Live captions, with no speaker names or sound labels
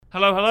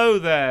Hello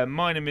there.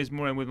 My name is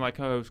Maureen with my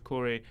co-host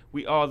Corey.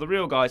 We are The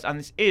Real Guys, and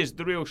this is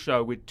The Real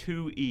Show with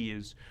 2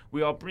 E's.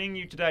 We are bringing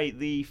you today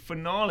the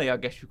finale, I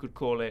guess you could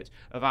call it,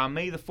 of our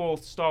May the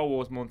 4th Star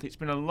Wars month. It's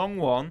been a long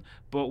one,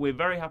 but we're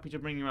very happy to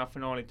bring you our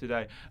finale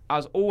today.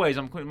 As always,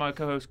 I'm with my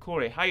co-host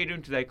Corey. How are you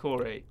doing today,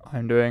 Corey?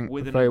 I'm doing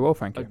very well,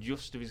 thank you.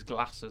 Adjust of his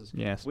glasses.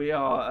 Yes. We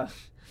are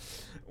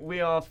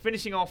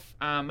finishing off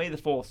May the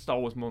 4th Star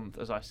Wars month,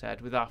 as I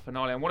said, with our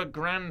finale. And what a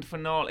grand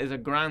finale is a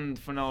grand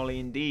finale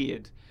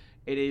indeed.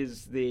 It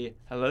is the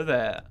hello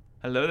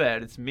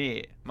there, it's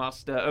me,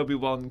 Master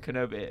Obi-Wan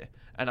Kenobi,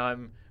 and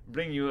I'm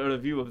bringing you a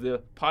review of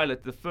the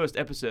pilot, the first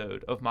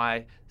episode of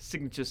my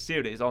signature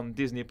series on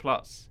Disney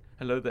Plus.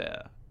 Hello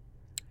there,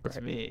 Great.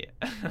 It's me.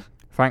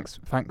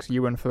 Thanks,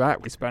 Ewan, for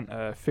that. We spent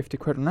 50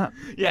 quid on that.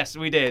 Yes,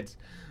 we did.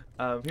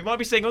 He might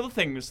be saying other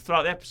things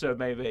throughout the episode,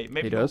 maybe.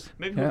 He does.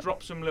 Maybe he'll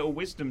drop some little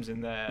wisdoms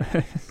in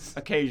there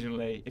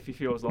occasionally if he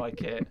feels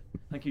like it.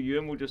 Thank you,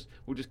 Ewan.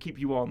 We'll just keep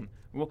you on.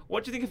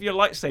 What do you think of your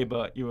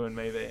lightsaber, Ewan?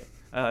 Maybe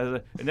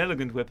an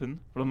elegant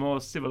weapon for a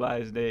more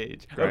civilized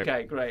age. Great.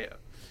 Okay, great.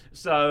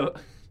 So,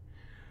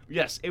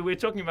 yes, we're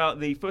talking about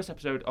the first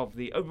episode of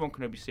the Obi-Wan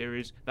Kenobi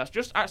series. That's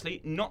just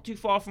actually not too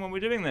far from when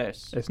we're doing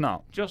this. It's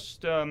not.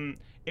 Just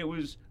it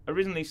was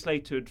originally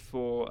slated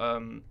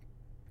for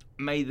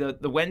May the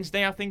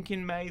Wednesday, I think,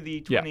 in May the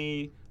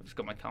 20. Yeah. I've just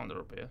got my calendar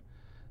up here.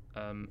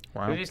 Wow.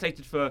 Originally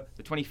slated for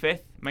the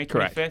 25th, May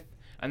 25th. Correct.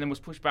 And then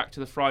was pushed back to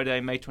the Friday,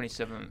 May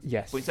 27th.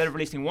 Yes. But instead of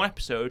releasing one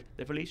episode,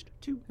 they've released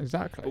 2.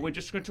 Exactly. But we're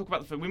just going to talk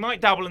about the first. We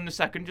might dabble in the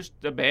second just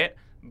a bit,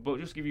 but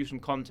just give you some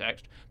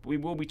context. But we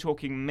will be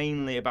talking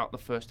mainly about the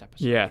first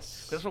episode.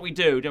 Yes. That's what we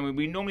do, don't we?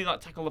 We normally like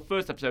tackle the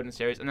first episode in the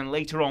series, and then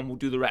later on we'll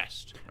do the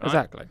rest. Right?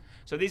 Exactly.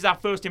 So these are our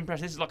first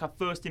impressions. This is like our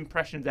first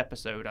impressions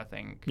episode, I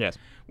think. Yes.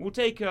 We'll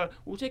take a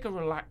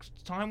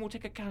relaxed time. We'll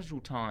take a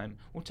casual time.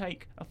 We'll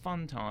take a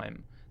fun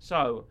time.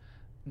 So,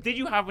 did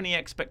you have any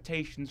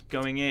expectations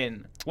going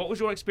in? What was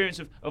your experience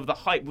of the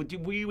hype?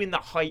 Were you in the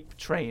hype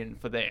train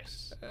for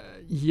this?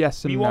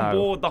 Yes and no. Were you on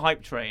board the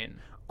hype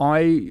train?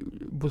 I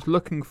was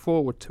looking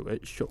forward to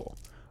it, sure.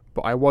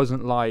 But I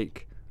wasn't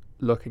like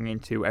looking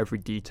into every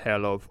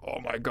detail of, oh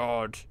my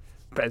god,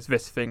 there's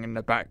this thing in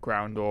the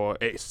background, or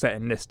it's set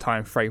in this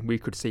time frame, we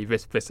could see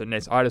this, and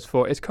this. I just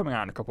thought, it's coming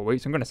out in a couple of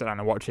weeks, I'm going to sit down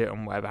and watch it,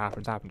 and whatever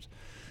happens. Nice.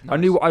 I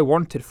knew what I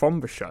wanted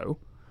from the show,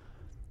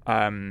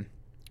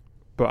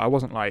 but I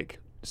wasn't like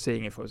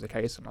seeing if it was the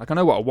case. Like, I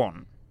know what I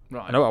want.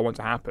 Right. I know what I want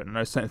to happen, and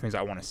there's certain things that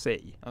I want to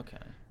see.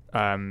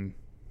 Okay.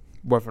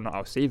 Whether or not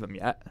I'll see them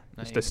yet,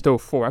 there's still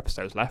 4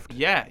 episodes left.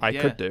 Yeah, I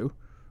could do.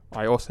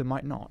 I also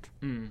might not.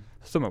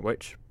 Some of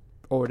which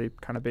already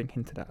kind of being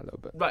hinted at a little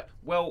bit. Right.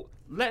 Well,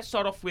 let's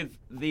start off with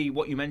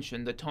what you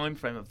mentioned, the time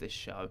frame of this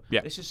show.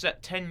 Yeah. This is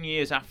set 10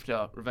 years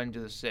after Revenge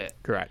of the Sith.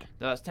 Correct.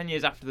 That's 10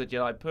 years after the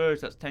Jedi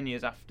Purge. That's 10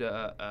 years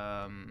after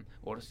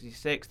Order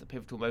 66, the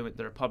pivotal moment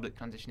the Republic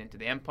transitioned into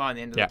the Empire, and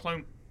the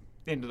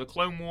end of the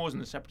Clone Wars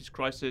and the Separatist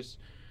Crisis.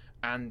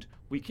 And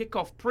we kick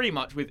off pretty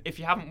much with, if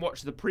you haven't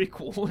watched the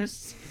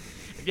prequels,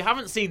 if you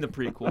haven't seen the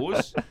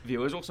prequels,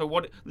 viewers, also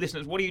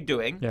listeners, what are you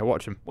doing? Yeah,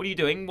 watch them. What are you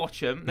doing?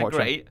 Watch them. They're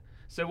great.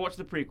 So watch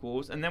the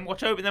prequels and then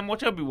watch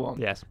Obi-Wan.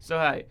 Yes. So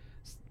hey,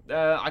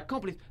 I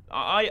can't believe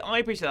I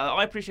appreciate that.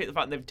 I appreciate the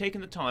fact that they've taken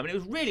the time, and it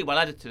was really well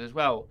edited as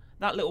well.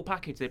 That little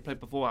package they played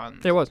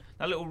beforehand. It was.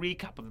 That little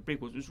recap of the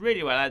prequels was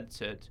really well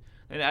edited.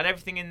 It had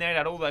everything in there. It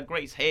had all their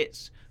great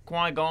hits,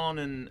 Qui-Gon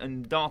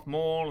and Darth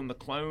Maul and the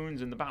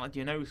clones and the Battle of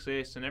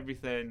Geonosis and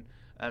everything,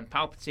 and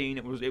Palpatine.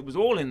 It was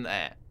all in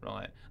there,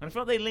 right? And I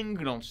felt they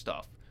lingered on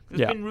stuff.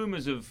 There's been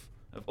rumours of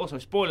also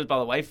spoilers, by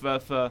the way,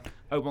 for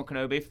Obi-Wan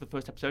Kenobi for the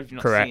first episode. If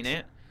you've not seen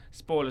it,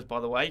 spoilers, by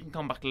the way. You can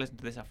come back and listen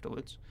to this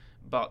afterwards.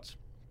 But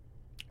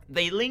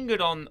they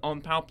lingered on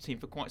Palpatine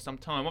for quite some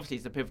time. Obviously,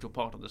 he's the pivotal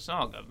part of the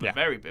saga, a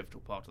very pivotal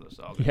part of the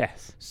saga.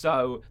 Yes.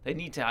 So they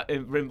need to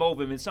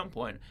involve him at some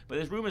point. But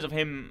there's rumours of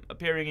him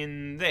appearing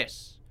in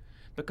this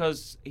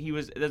because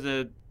there's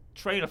a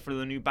trailer for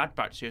the new Bad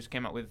Batch series that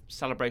came out with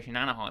Celebration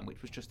Anaheim,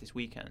 which was just this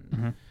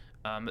weekend.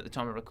 At the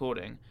time of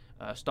recording,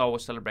 Star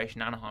Wars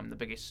Celebration Anaheim, the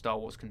biggest Star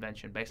Wars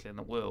convention basically in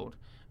the world,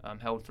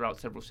 held throughout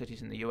several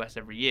cities in the US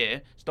every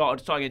year.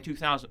 Started in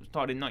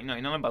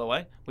 1999, by the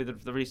way,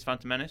 with the release of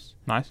Phantom Menace.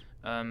 Nice.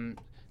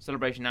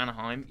 Celebration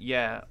Anaheim,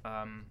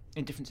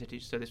 in different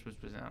cities. So this was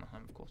in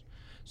Anaheim, of course.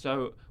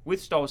 So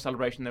with Star Wars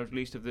Celebration, there was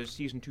release of the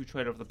season 2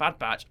 trailer of the Bad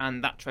Batch,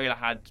 and that trailer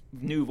had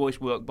new voice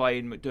work by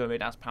Ian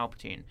McDiarmid as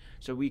Palpatine.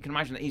 So we can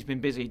imagine that he's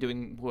been busy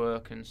doing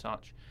work and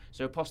such.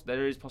 So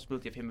there is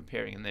possibility of him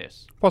appearing in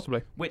this.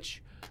 Possibly.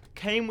 Which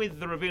came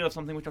with the reveal of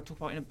something which I'll talk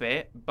about in a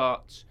bit,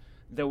 but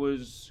there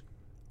was...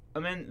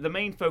 the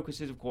main focus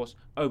is, of course,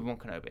 Obi-Wan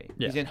Kenobi.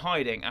 Yes. He's in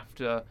hiding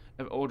after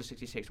Order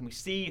 66, and we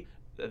see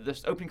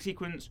this opening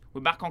sequence. We're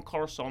back on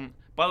Coruscant.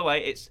 By the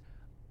way, it's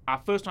our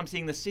first time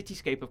seeing the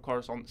cityscape of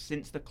Coruscant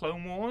since the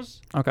Clone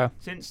Wars. Okay.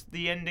 Since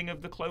the ending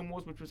of the Clone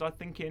Wars, which was, I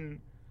think, in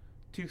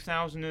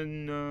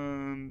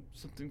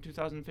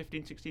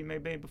 2015, 16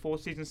 maybe, before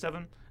Season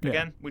 7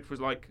 again, which was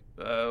like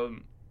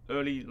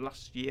early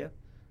last year.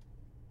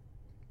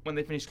 when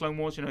they finished Clone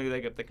Wars.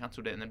 They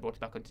cancelled it and then brought it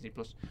back on Disney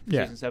Plus for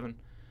Yeah. season 7.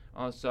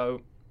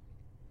 So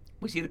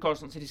we see the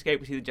Coruscant Cityscape,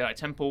 we see the Jedi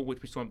Temple,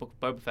 which we saw in Book of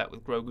Boba Fett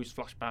with Grogu's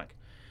flashback.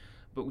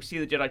 But we see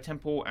the Jedi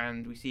Temple,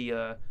 and we see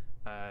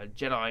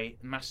Jedi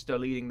Master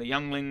leading the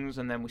younglings,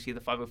 and then we see the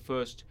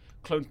 501st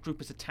Clone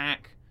Troopers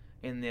attack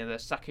in the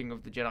sacking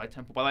of the Jedi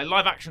Temple by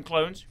live action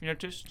clones, if you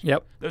noticed.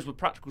 Yep. Those were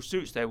practical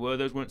suits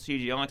those weren't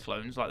CGI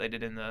clones like they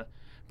did in the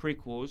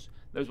prequels.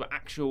 Those were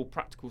actual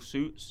practical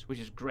suits, which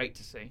is great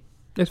to see.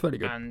 It's very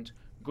good. And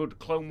good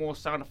Clone Wars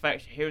sound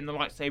effects. You're hearing the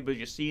lightsabers,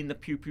 you're seeing the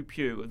pew pew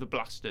pew of the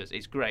blasters.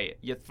 It's great.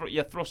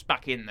 You're thrust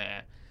back in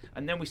there.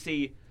 And then we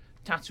see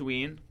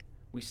Tatooine.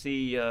 We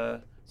see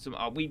some.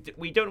 We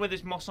don't know whether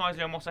it's Mos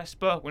Eisley or Mos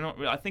Espa. We're not.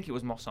 I think it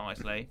was Mos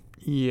Eisley.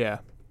 Yeah.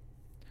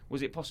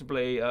 Was it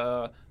possibly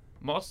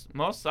Mos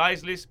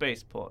Eisley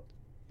Spaceport?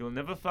 You'll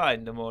never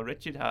find a more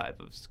wretched hive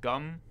of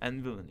scum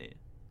and villainy.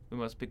 We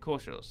must be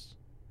cautious.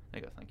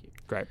 There you go. Thank you.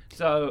 Great.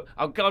 So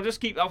I'll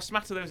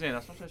smatter those in.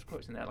 I'll smatter those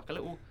quotes in there, like a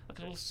little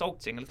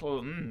salting, a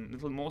little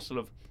morsel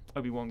of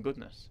Obi-Wan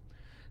goodness.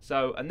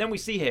 So, and then we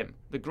see him,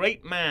 the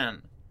great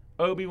man,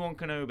 Obi-Wan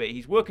Kenobi.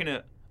 He's working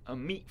at a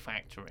meat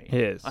factory. He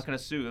is. I can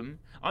assume.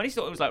 I only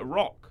thought it was like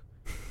rock.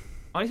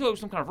 I thought it was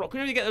some kind of rock. You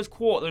know, you get those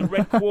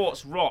red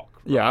quartz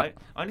rock, right? Yeah. I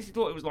honestly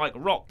thought it was like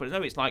rock, but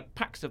no, it's like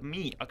packs of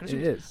meat. I can assume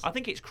It is. I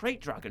think it's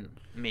crate dragon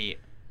meat.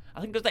 I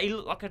think because they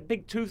look like a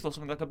big tooth or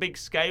something, like a big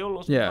scale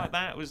or something like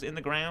that. It was in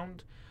the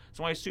ground.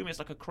 So I assume it's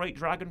like a crate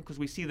dragon because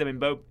we see them in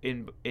Book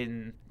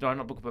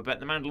of Boba Fett,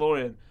 The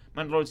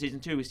Mandalorian season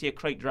 2. We see a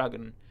crate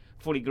dragon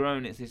fully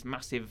grown. It's this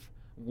massive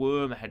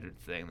worm-headed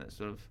thing that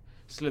sort of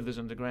slithers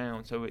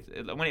underground. So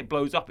when it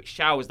blows up, it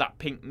showers that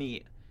pink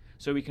meat.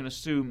 So we can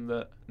assume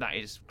that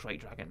is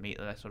crate dragon meat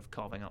that they're sort of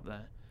carving up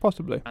there.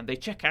 Possibly. And they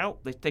check out.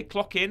 They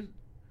clock in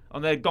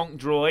on their gonk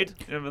droid.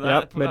 Remember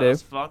that? Yep, they do.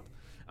 That's fun.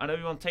 And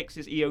everyone takes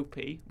his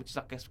EOP, which is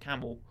I guess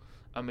camel.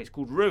 It's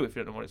called Rue, if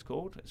you don't know what it's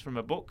called. It's from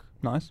a book.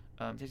 Nice.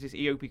 There's this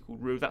EOP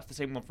called Rue. That's the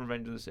same one from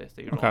Revenge of the Sith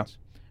that he Okay. rides.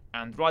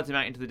 And rides him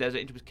out into the desert,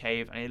 into his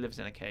cave, and he lives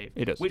in a cave.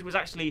 He does. Which was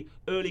actually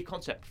early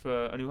concept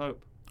for A New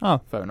Hope.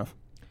 Oh, fair enough.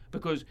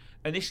 Because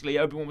initially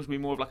Obi-Wan was going to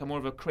be more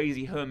of a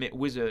crazy hermit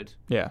wizard.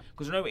 Yeah.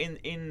 Because I know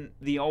in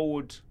the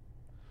old...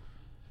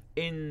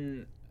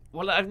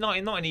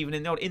 not even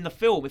in the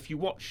film. If you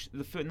watch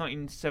the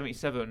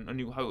 1977 A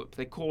New Hope,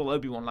 they call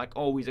Obi-Wan like,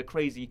 oh, he's a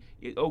crazy.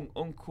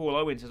 Uncle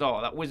Owen says, oh,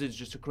 that wizard's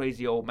just a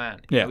crazy old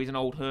man. You know, he's an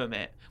old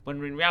hermit.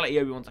 When in reality,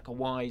 Obi-Wan's like a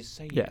wise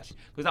sage. Yes.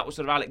 Because that was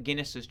sort of Alec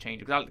Guinness's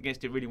change. Because Alec Guinness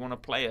didn't really want to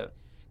play a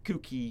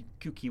kooky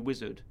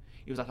wizard.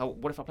 He was like, oh,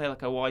 what if I play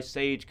like a wise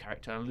sage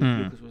character? And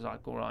Lucas was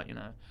like, all right, you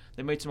know.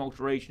 They made some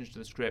alterations to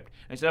the script.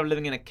 And instead of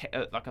living in it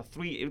was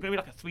going to be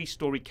like a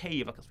 3-story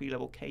cave, like a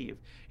 3-level cave.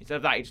 Instead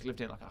of that, he just lived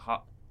in like a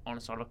hut on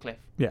the side of a cliff.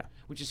 Yeah.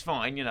 Which is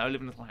fine, you know,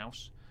 live in a little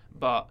house.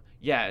 But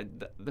yeah,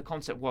 the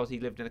concept was he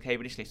lived in a cave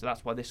initially, so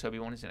that's why this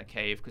Obi-Wan is in a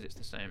cave, because it's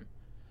the same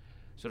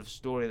sort of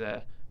story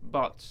there.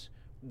 But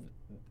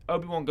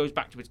Obi-Wan goes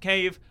back to his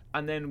cave,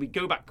 and then we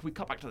cut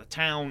back to the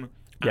town,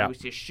 and we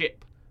see a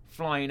ship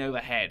flying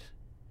overhead.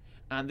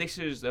 And this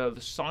is the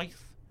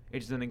Scythe.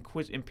 It is an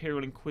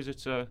Imperial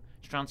Inquisitor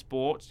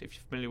transport, if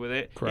you're familiar with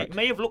it. Correct. It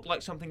may have looked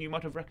like something you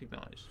might have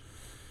recognised.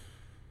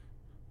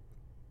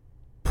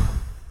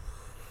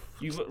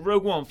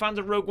 Rogue One. Fans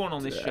of Rogue One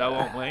on this show,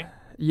 aren't we?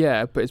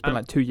 Yeah, but it's been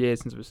like 2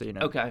 years since we've seen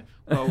it. Okay.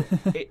 Well,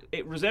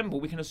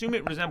 we can assume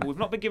it resembles. We've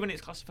not been given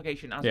its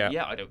classification as of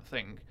yet, I don't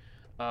think.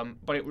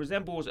 But it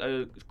resembles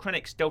a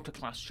Krennic's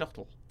Delta-class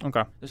shuttle.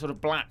 Okay. The sort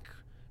of black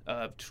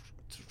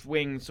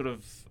wing, sort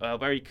of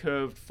very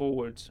curved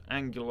forwards,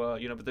 angular,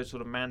 you know, with those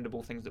sort of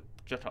mandible things that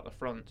jut out the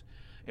front.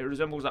 It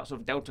resembles that sort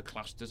of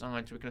Delta-class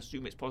design, so we can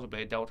assume it's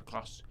possibly a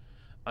Delta-class,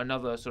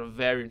 another sort of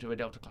variant of a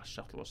Delta-class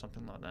shuttle or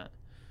something like that.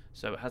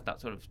 So it has that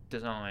sort of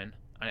design,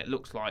 and it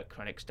looks like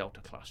Krennic's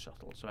Delta-class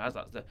shuttle. So it has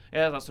that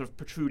sort of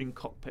protruding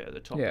cockpit at the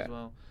top as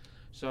well.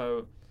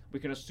 So we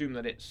can assume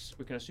that it's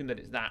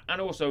that, and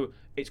also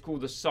it's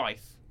called the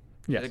Scythe.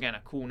 Yes. Again,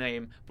 a cool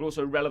name, but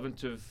also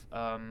relevant of.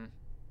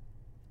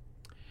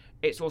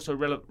 It's also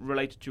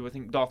related to, I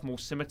think, Darth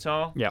Maul's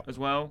scimitar as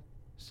well.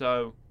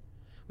 So,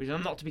 which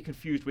is not to be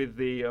confused with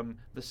the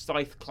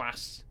Scythe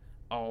class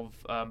of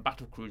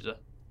battlecruiser.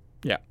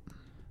 Yeah.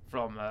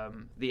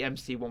 From the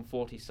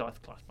MC-140 Scythe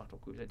class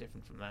battlecruiser,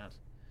 different from that.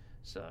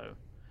 So,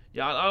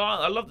 yeah,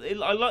 I like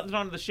the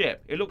design of the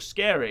ship. It looks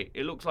scary.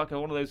 It looks like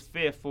one of those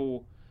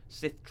fearful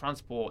Sith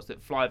transports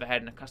that fly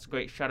overhead and cast a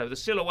great shadow. The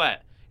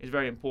silhouette is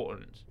very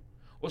important.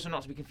 Also,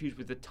 not to be confused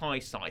with the TIE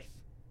Scythe,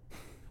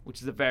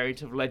 which is a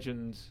variant of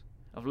Legends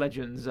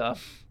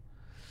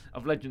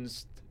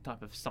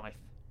type of scythe.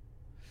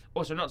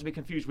 Also, not to be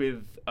confused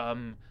with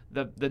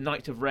the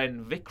Knight of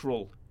Ren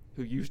Vickrell,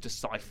 who used a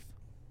scythe.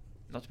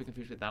 Not to be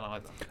confused with that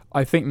either.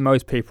 I think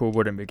most people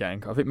wouldn't be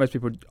getting. I think most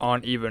people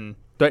don't even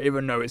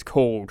know it's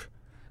called.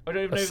 I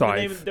don't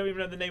even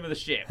know the name of the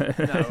ship. No,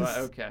 right,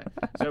 okay.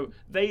 So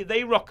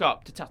they rock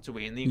up to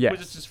Tatooine. The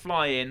Inquisitors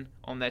fly in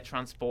on their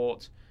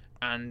transport,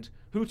 and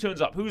who turns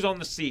up? Who's on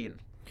the scene?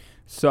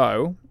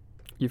 So,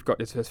 you've got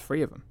there's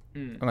 3 of them.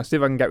 I'm going to see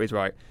if I can get these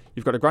right.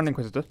 You've got the Grand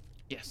Inquisitor.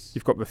 Yes.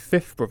 You've got the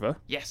fifth brother,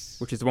 Yes.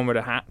 which is the one with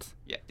a hat.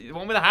 Yeah, the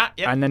one with the hat.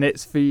 Yeah. And then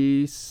it's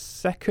the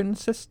second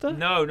sister?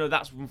 No,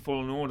 that's from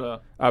Fallen Order.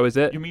 Oh, is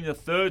it? You mean the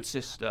third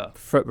sister?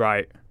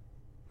 Right.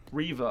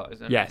 Reva,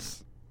 isn't it?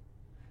 Yes.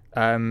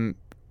 I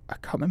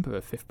can't remember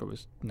the fifth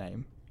brother's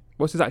name.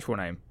 What's his actual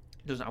name?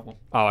 Doesn't have one.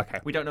 Oh, okay.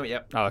 We don't know it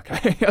yet. Oh,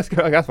 okay. That's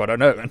good. I guess I don't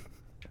know it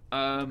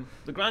then.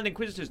 The Grand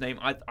Inquisitor's name,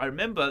 I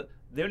remember.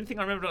 The only thing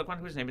I remember about the Grand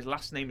Inquisitor's name, his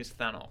last name is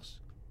Thanos.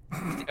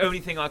 It's the only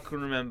thing I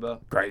can remember.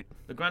 Great.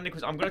 The Grand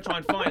Inquisitor. I'm going to try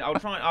and find.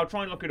 I'll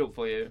try and look it up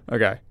for you.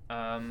 Okay.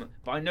 But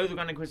I know the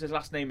Grand Inquisitor's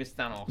last name is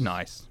Thanos.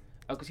 Nice.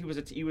 Because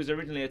he was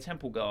originally a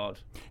temple guard.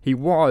 He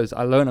was.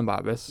 I learned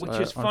about this. Which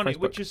is funny. Facebook.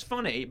 Which is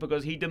funny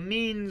because he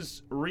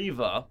demeans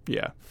Reva.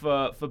 Yeah.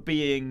 For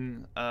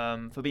being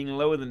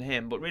lower than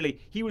him, but really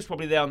he was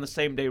probably there on the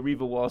same day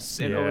Reva was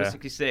in Order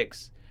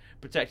 66,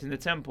 protecting the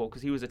temple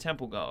because he was a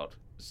temple guard.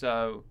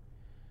 So,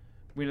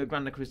 we know the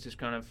Grand Inquisitor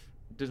kind of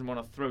doesn't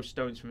want to throw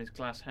stones from his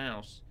glass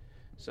house.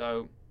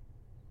 So,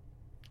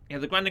 yeah,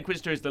 the Grand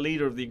Inquisitor is the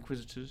leader of the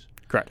Inquisitors.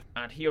 Correct.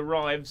 And he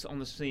arrives on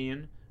the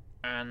scene,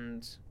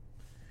 and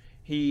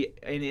he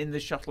in the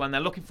shuttle, and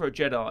they're looking for a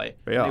Jedi.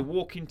 They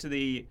walk into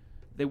the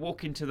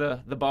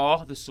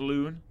bar, the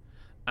saloon,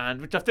 and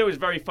which I thought was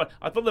very fun.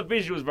 I thought the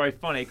visual was very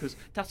funny because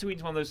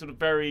Tatooine's one of those sort of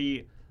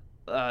very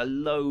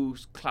low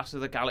class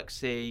of the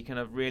galaxy, kind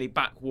of really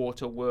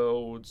backwater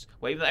worlds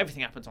where even though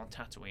everything happens on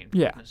Tatooine, for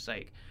goodness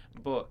sake.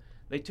 But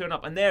they turn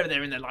up and they're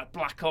in their like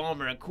black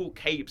armor and cool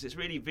capes. It's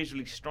really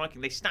visually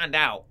striking. They stand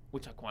out,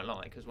 which I quite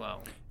like as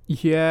well.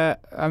 Yeah,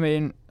 I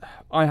mean,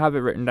 I have it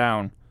written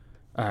down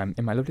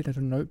in my lovely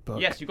little notebook.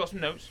 Yes, you've got some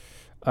notes.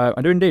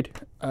 I do indeed.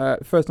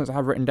 First notes I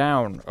have written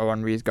down are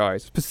on these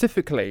guys.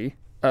 Specifically,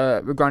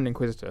 the Grand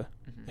Inquisitor.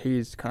 Mm-hmm.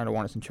 He's kind of the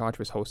one that's in charge of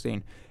this whole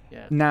scene.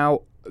 Yeah.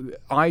 Now,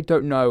 I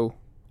don't know.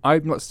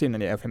 I've not seen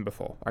any of him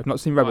before. I've not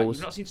seen Rebels.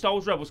 You've not seen Star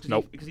Wars Rebels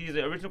because he's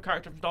the original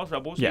character from Star Wars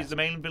Rebels. Yes. He's the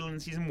main villain in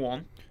Season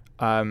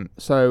 1.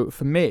 So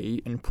for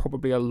me, and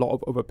probably a lot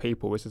of other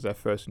people, this is their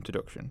first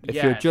introduction.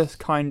 If you're just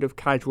kind of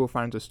casual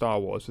fans of Star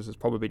Wars, this is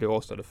probably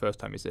also the first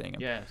time you're seeing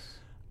him. Yes.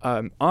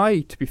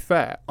 To be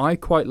fair, I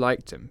quite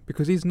liked him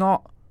because he's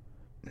not,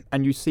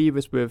 and you see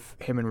this with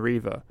him and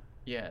Reva.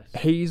 Yes.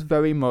 He's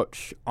very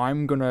much,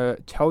 I'm going to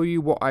tell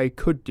you what I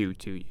could do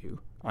to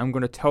you. I'm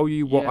going to tell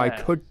you what I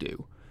could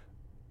do,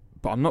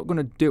 but I'm not going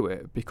to do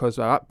it because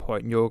at that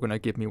point you're going to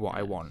give me what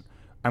I want.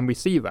 And we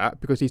see that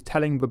because he's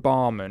telling the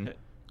barman,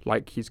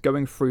 like he's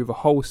going through the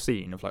whole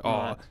scene of like,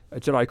 a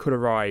Jedi could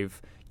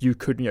arrive, you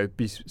could,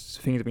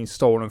 things have been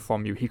stolen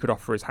from you, he could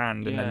offer his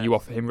hand and then you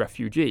offer him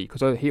refugee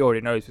because he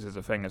already knows this is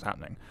a thing that's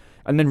happening.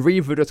 And then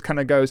Reva just kind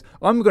of goes,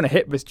 I'm going to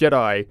hit this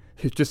Jedi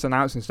who's just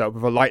announced himself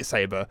with a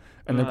lightsaber,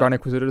 and the Grand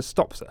Inquisitor just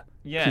stops her.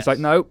 Yes. She's like,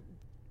 no,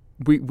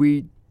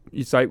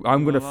 he's like,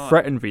 I'm going to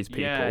threaten these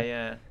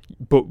people,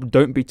 but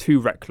don't be too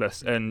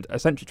reckless, and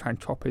essentially try and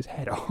chop his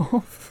head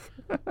off.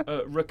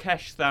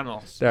 Rakesh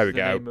Thanos. There we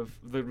go.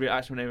 The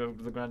actual name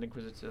of the Grand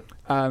Inquisitor.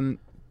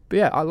 But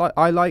yeah,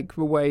 I like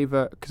the way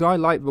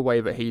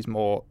that he's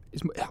more.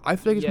 I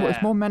feel like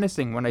it's more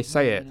menacing when they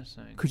say it,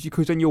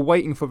 because then you're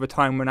waiting for the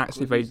time when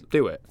actually they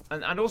do it.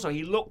 And also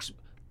he looks.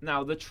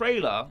 Now the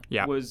trailer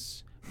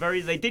was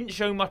very. They didn't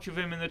show much of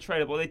him in the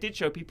trailer, but they did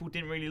show people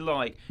didn't really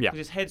like because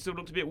his head still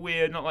looked a bit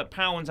weird. Not like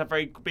Powans have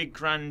very big,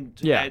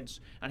 grand heads,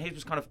 and his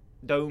was kind of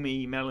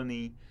domey,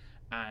 melony,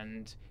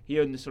 and he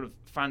owned this sort of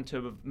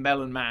phantom of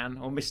Melon Man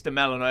or Mr.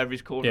 Melon, or whatever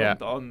he's called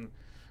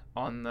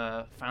on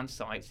the fan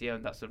sites. He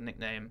owned that sort of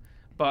nickname.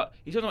 But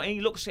he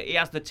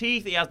has the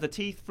teeth. He has the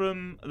teeth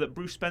from that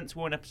Bruce Spencer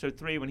wore in Episode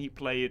 3 when he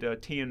played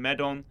Tian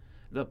Medon,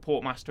 the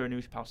portmaster in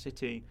Uspal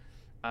City.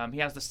 He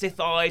has the Sith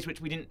eyes, which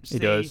we didn't see. He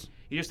does.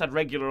 He just had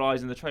regular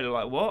eyes in the trailer.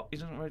 Like, what?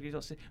 He's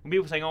not Sith. When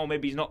people were saying, oh,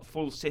 maybe he's not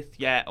full Sith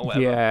yet or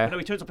whatever. Yeah. But no,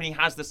 he turns up and he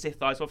has the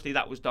Sith eyes. So obviously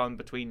that was done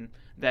between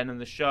then and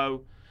the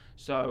show.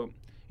 So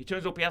he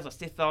turns up, he has the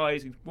Sith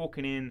eyes, he's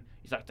walking in,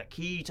 he's like, the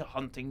key to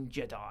hunting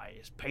Jedi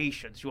is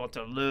patience. You want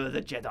to lure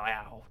the Jedi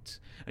out.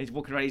 And he's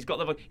walking around,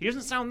 he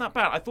doesn't sound that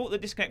bad. I thought the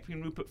disconnect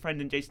between Rupert Friend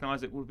and Jason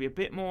Isaac would be a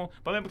bit more,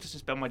 but I'm able to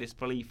suspend my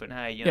disbelief and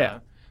hey, know,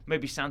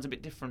 maybe sounds a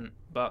bit different,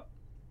 but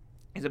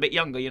he's a bit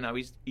younger,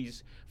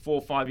 he's 4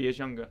 or 5 years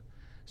younger.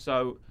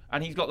 So,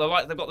 and they've got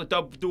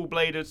the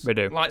dual-bladed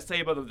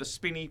lightsaber, the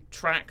spinny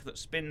track that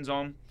spins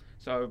on.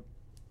 So,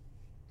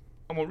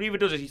 and what Reva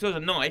does is he throws a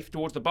knife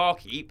towards the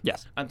barkeep,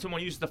 and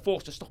someone uses the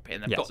Force to stop it,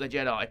 and they've got the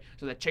Jedi.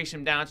 So they chase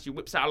him down, she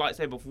whips out a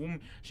lightsaber,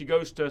 she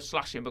goes to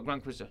slash him, but Grand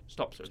Inquisitor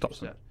stops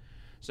her.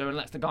 So it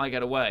lets the guy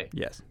get away.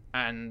 Yes.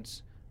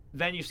 And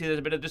then you see there's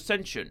a bit of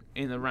dissension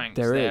in the ranks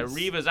there. Is.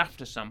 Reva's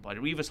after somebody.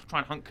 Reva's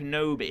trying to hunt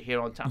Kenobi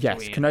here on Tatooine.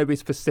 Yes, Kenobi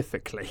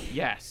specifically.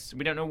 Yes.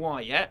 We don't know why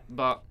yet,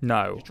 but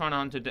she's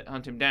trying to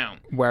hunt him down.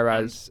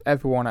 Whereas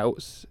everyone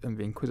else in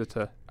the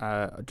Inquisitor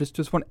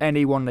just want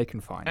anyone they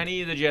can find.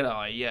 Any of the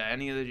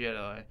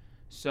Jedi.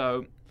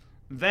 So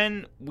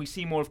then we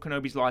see more of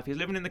Kenobi's life. He's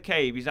living in the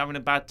cave. He's having a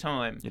bad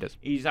time. He does.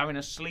 He's having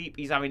a sleep.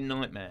 He's having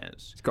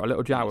nightmares. He's got a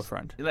little Jawa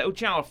friend. A little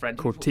Jawa friend.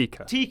 Called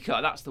Tika. Tika,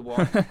 that's the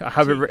one. I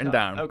have it written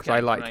down because I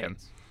like him.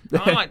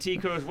 I like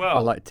Tika as well. I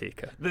like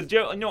Tika.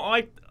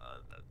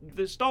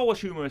 the Star Wars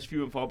humor is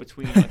few and far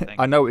between. I think.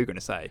 I know what you're going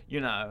to say.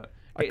 You know,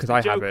 because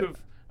I have it.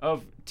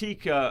 Of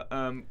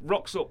Tika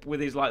rocks up with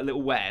his like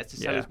little wares to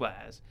sell his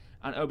wares,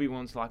 and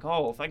Obi-Wan's like,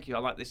 "Oh, thank you. I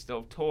like this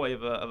little toy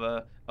of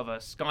a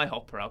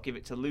skyhopper. I'll give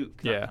it to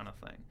Luke." That kind of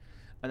thing.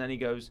 And then he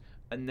goes,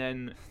 and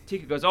then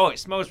Tika goes, "Oh, it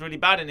smells really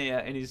bad in here,"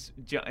 in his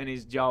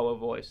Jawa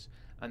voice,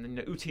 and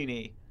then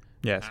Utini.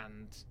 Yes.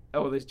 And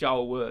there's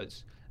Jawa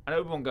words. And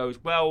Obi-Wan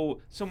goes,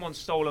 "Well, someone's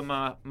stolen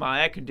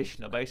my air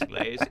conditioner.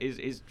 Basically,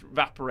 his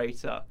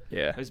evaporator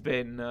has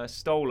been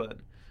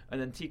stolen." And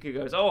then Tika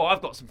goes, "Oh,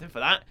 I've got something for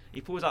that." He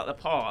pulls out the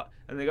part,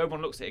 and then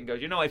Obi-Wan looks at it and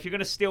goes, "You know, if you're going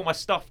to steal my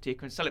stuff,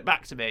 Tika, and sell it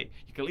back to me,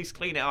 you can at least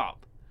clean it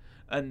up."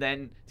 And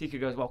then Tika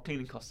goes, "Well,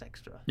 cleaning costs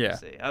extra." Yeah.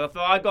 See? And I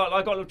thought I got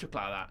a little chuckle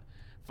out of that.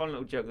 Fun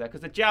little joke there,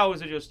 because the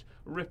Jawas are just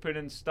ripping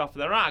and stuff.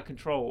 They're out of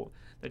control.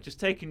 They're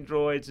just taking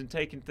droids and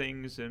taking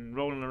things and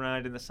rolling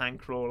around in the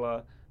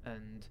sandcrawler,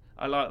 and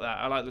I like that.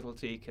 I like little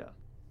Tika.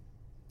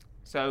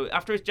 So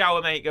after his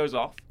Jawa mate goes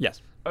off,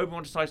 yes,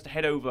 Obi-Wan decides to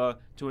head over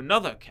to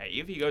another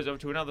cave. He goes over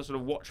to another sort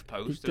of watch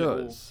post, a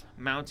little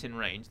mountain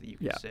range that you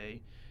can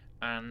see,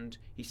 and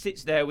he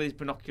sits there with his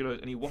binoculars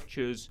and he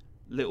watches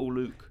little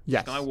Luke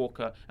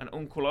Skywalker and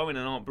Uncle Owen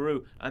and Aunt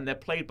Beru, and they're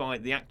played by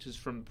the actors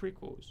from the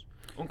prequels.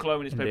 Uncle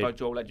Owen is played by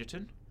Joel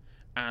Edgerton,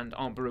 and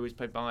Aunt Beru is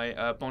played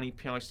by Bonnie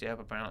Piesse, if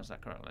I pronounced that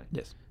correctly.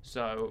 Yes.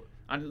 So,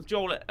 and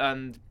Joel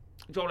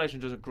Edgerton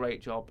does a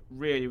great job.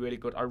 Really, really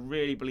good. I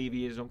really believe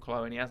he is Uncle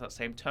Owen. He has that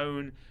same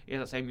tone. He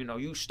has that same,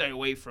 you stay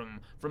away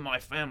from my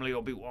family,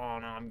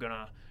 Obi-Wan. I'm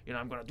gonna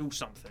do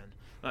something.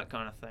 That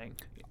kind of thing.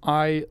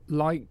 I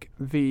like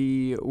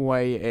the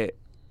way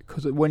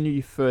because when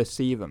you first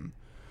see them,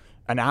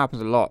 and it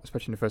happens a lot,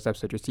 especially in the first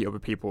episode, you see other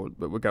people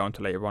that we'll go on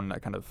to later on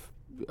that kind of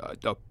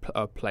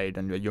are played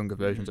and younger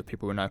versions of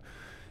people who know.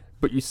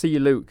 But you see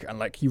Luke and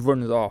like he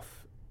runs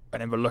off,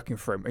 and then we're looking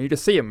for him, and you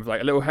just see him with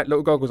like a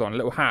little goggles on, a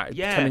little hat,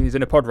 pretending he's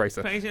in a pod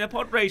racer. He's in a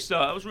pod racer.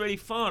 That was really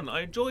fun.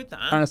 I enjoyed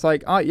that. And it's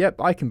like, yep,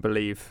 I can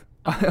believe.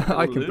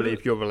 I can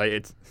believe you're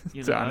related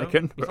to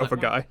Anakin, but other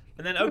guy.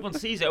 And then Obi-Wan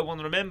sees it. Obi-Wan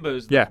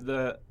remembers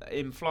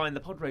him flying the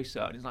pod racer,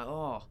 and he's like,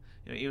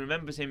 he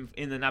remembers him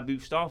in the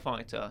Naboo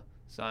starfighter.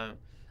 So.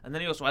 And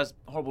then he also has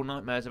horrible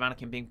nightmares of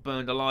Anakin being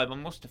burned alive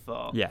on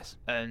Mustafar. Yes.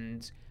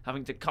 And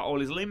having to cut all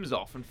his limbs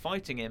off and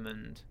fighting him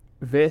and...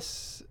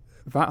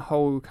 That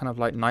whole kind of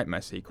like nightmare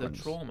sequence.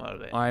 The trauma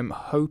of it. I'm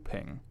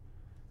hoping,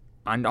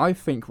 and I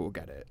think we'll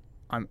get it.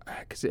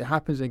 Because it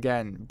happens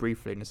again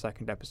briefly in the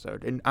second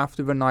episode.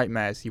 After the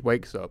nightmares, he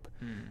wakes up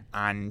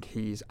and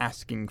he's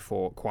asking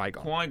for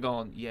Qui-Gon.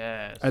 Qui-Gon,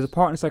 yes. There's a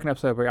part in the second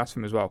episode where he asks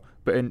him as well.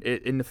 But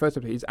in the first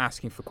episode, he's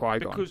asking for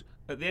Qui-Gon. Because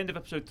at the end of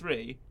episode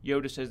 3,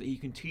 Yoda says that he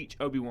can teach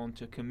Obi-Wan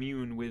to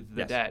commune with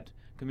the dead,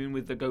 commune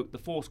with the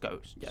Force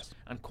ghosts,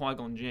 and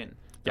Qui-Gon Jinn.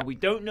 And we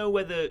don't know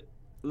whether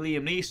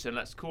Liam Neeson,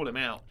 let's call him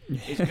out,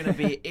 is going to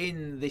be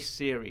in this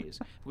series.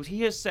 Because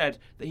he has said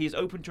that he is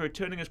open to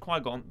returning as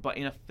Qui-Gon, but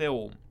in a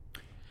film.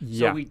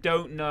 So we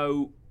don't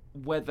know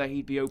whether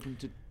he'd be open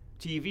to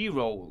TV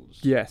roles.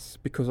 Yes,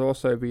 because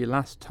also the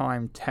last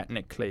time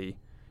technically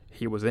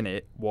he was in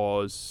it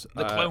was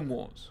the Clone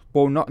Wars.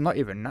 Well, not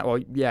even that. Well,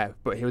 yeah,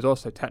 but he was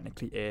also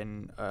technically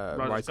in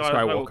Rise of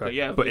Skywalker.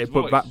 Yeah, but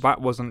that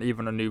wasn't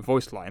even a new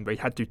voice line. But he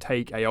had to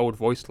take a old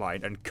voice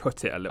line and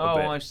cut it a little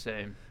bit. Oh, I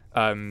see.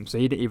 So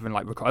he didn't even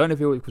record. I don't know if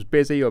he was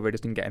busy or they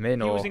just didn't get him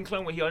in. He was in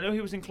Clone Wars. I know he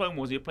was in Clone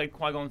Wars. He played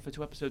Qui-Gon for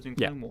 2 episodes in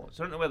Clone Wars.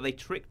 So I don't know whether they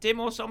tricked him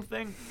or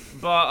something.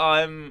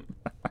 But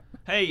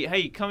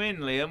hey, come in,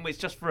 Liam. It's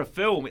just for a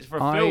film. It's for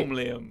a film,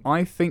 Liam.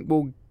 I think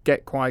we'll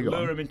get Qui-Gon.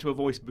 Lure him into a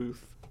voice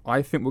booth.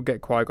 I think we'll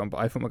get Qui-Gon, but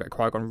I think we'll get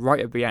Qui-Gon right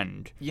at the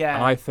end. Yeah.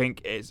 And I think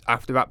it's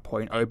after that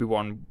point,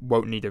 Obi-Wan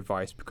won't need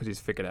advice because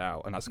he's figured it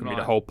out, and that's going to be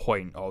the whole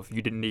point of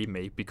you didn't need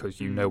me because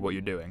you know what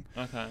you're doing.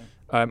 Okay.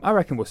 I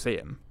reckon we'll see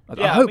him.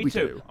 I hope me we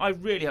too. do. I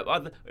really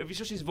hope. If it's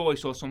just his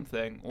voice or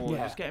something, or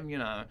just get him,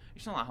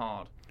 it's not that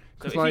hard.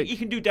 So if he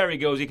can do Derry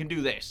Girls, he can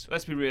do this.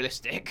 Let's be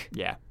realistic.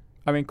 Yeah.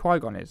 I mean,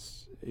 Qui-Gon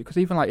is... Because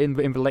even like in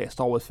the later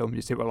Star Wars films,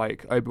 you see where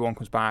like Obi-Wan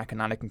comes back and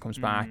Anakin comes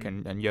back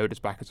and Yoda's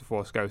back as a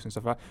Force Ghost and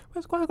stuff like that.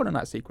 Where's Qui-Gon in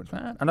that sequence,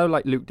 man? I know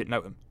like Luke didn't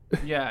know him.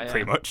 Yeah.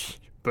 Pretty much.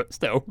 But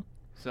still.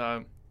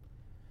 So...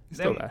 He's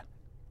still there.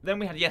 Then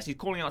we had, he's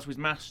calling out to his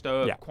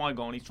master,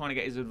 Qui-Gon. He's trying to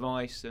get his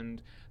advice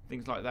and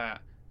things like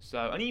that.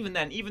 So, and even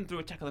then, even through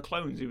Attack of the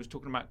Clones, he was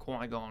talking about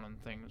Qui-Gon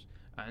and things.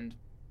 And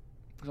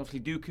because obviously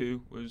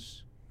Dooku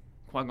was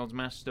Qui-Gon's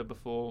master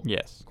before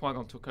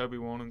Qui-Gon took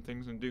Obi-Wan and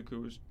things, and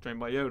Dooku was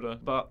trained by Yoda.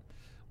 But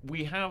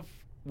we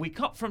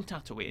cut from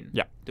Tatooine,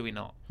 do we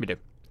not? We do.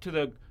 To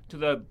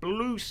the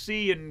blue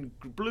sea and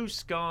blue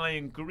sky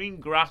and green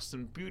grass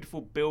and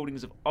beautiful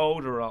buildings of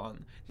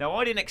Alderaan. Now,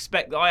 I didn't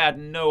expect that. I had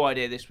no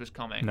idea this was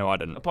coming. No, I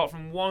didn't. Apart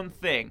from one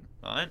thing,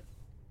 right?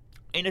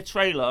 In a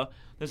trailer,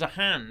 there's a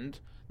hand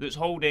that's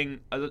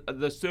holding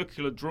the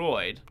circular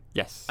droid.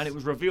 Yes. And it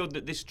was revealed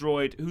that who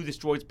this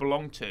droid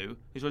belongs to,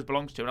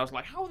 and I was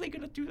like, how are they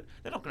going to do that?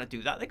 They're not going to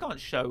do that. They can't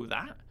show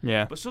that.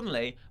 Yeah. But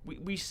suddenly,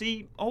 we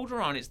see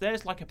Alderaan. It's there.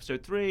 It's like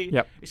episode 3.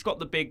 Yep. It's got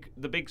the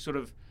big sort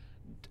of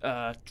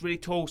really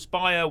tall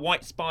spire,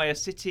 white spire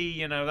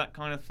city, that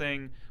kind of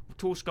thing.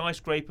 tall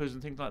skyscrapers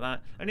and things like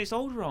that. And it's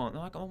Alderaan.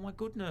 They're like, oh my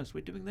goodness,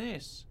 we're doing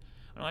this.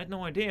 And I had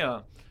no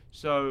idea.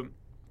 So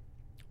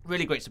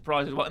really great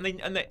surprise as well.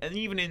 And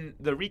even in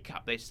the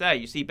recap, they say,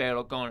 you see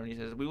Bail Organa, and he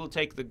says,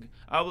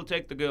 I will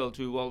take the girl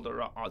to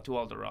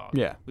Alderaan.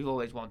 Yeah. We've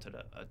always wanted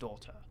a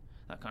daughter,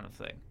 that kind of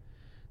thing.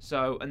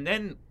 So, and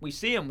then we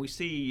see him. We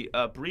see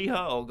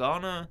Breha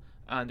Organa,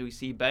 and we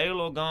see Bail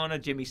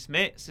Organa. Jimmy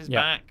Smits is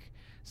back.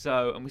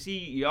 So, and we see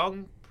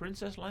young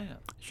Princess Leia.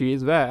 She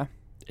is there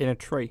in a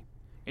tree.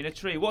 In a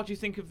tree. What do you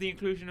think of the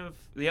inclusion of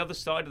the other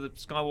side of the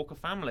Skywalker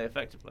family,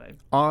 effectively?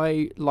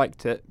 I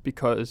liked it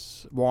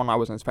because, one, I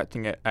wasn't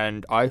expecting it,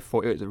 and I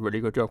thought it was a really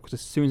good job because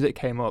as soon as it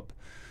came up,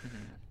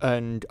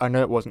 and I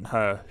know it wasn't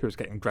her who was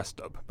getting dressed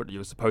up, but you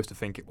were supposed to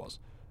think it was.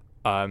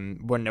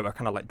 When they were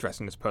kind of like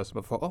dressing this person,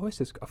 I thought, oh, is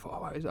this? I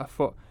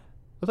was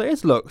like,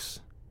 this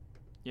looks.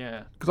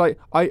 Yeah. Because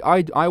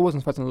I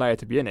wasn't expecting Leia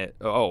to be in it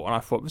at all, and I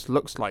thought this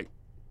looks like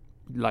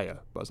Leia,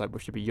 but I was like, well,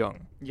 she'd be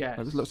young. Yeah.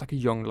 This looks like a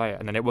young Leia,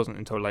 and then it wasn't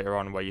until later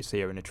on where you see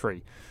her in a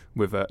tree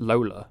with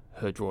Lola,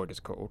 her droid is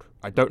called.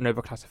 I don't know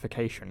the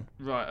classification.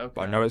 Right. Okay.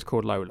 But I know it's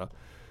called Lola.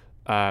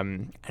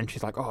 And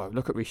she's like, oh,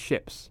 look at these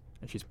ships.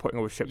 And she's putting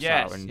all the ships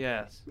out. And,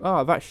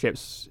 oh, that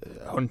ship's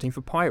hunting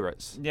for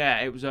pirates. Yeah,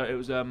 it was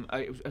an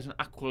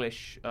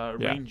Aqualish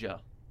Ranger.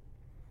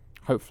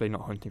 Hopefully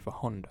not hunting for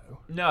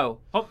Hondo. No,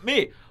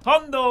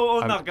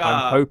 Hondo Onaga.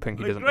 I'm hoping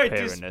he doesn't appear in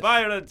greatest this.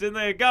 pirate in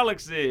the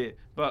galaxy.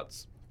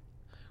 But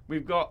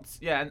we've got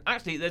and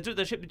actually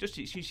the ship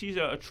she's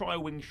a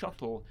tri-wing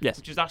shuttle. Yes.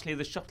 Which is actually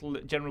the shuttle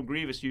that General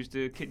Grievous used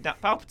to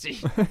kidnap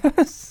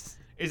Palpatine.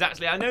 Is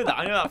actually I know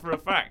that for a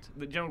fact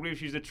that General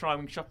Grievous used a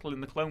tri-wing shuttle in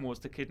the Clone Wars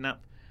to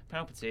kidnap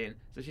Palpatine.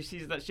 So she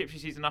sees that ship, she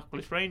sees an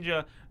Aqualish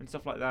Ranger and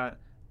stuff like that,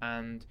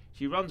 and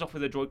she runs off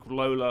with a droid called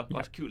Lola,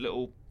 like a cute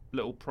little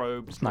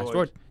probe. It's nice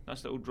droid.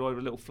 Nice little droid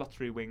with little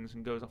fluttery wings,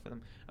 and goes off with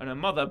them. And her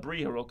mother,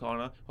 Breha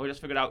Organa, who I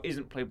just figured out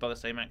isn't played by the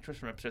same actress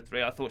from Episode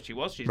 3. I thought she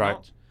was. She's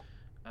not.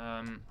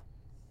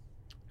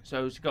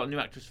 So she's got a new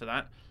actress for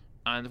that.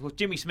 And of course,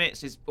 Jimmy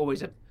Smits is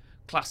always a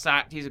class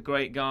act. He's a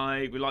great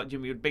guy. We like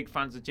Jimmy. We're big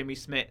fans of Jimmy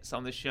Smits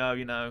on the show.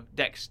 You know,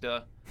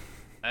 Dexter,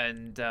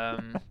 and I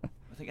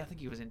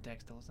think he was in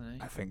Dexter, wasn't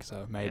he? I think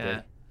so, maybe.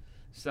 Yeah.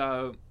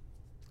 So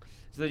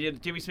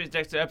Jimmy Smits,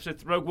 Dexter,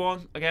 episode Rogue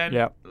One again.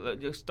 Yeah.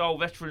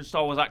 Veteran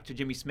Star Wars actor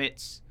Jimmy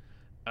Smits.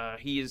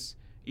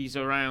 He's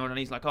around and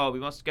he's like, oh, we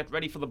must get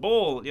ready for the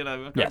ball, you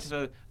know,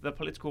 to the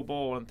political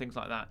ball and things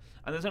like that.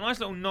 And there's a nice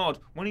little nod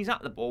when he's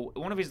at the ball.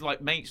 One of his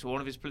mates or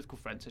one of his political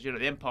friends says, you know,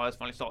 the Empire's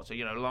finally started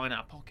to, line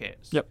our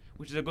pockets. Yep.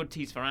 Which is a good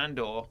tease for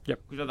Andor.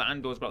 Yep. Because you know that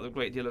Andor's got a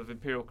great deal of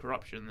Imperial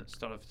corruption that's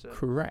started to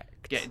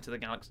Correct. get into the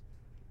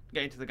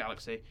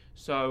galaxy.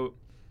 So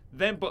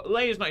then, but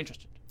Leia's not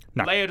interested.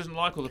 No. Leia doesn't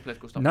like all the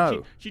political stuff.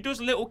 No. She does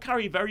little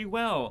Carrie very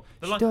well.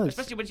 She does.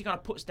 Especially when she kind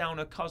of puts down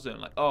her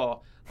cousin, like, oh,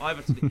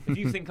 if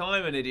you think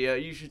I'm an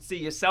idiot, you should see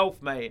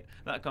yourself, mate.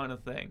 That kind of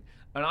thing.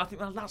 And I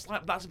think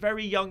that's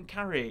very young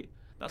Carrie.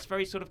 That's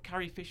very sort of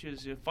Carrie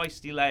Fisher's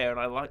feisty Leia, and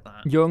I like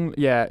that. Young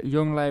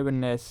Leia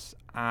in this,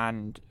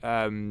 and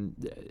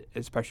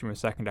especially in the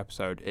second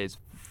episode, is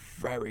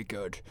very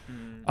good.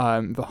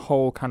 The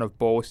whole kind of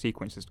ball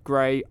sequence is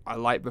great. I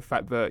like the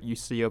fact that you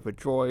see other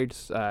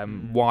droids.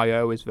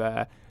 YO is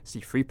there.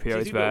 C-3PO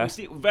is there. We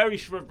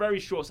see very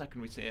short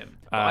second we see him.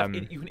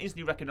 You can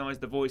instantly recognise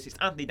the voice. It's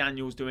Anthony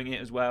Daniels doing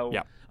it as well.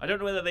 Yeah. I don't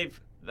know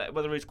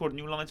whether it's called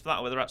new lines for that,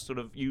 or whether that's sort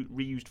of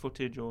reused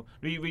footage or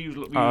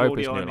reused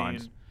audio. audio.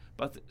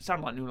 But it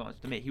sounded like new lines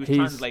to me. He was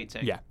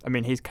translating. Yeah, I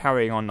mean, he's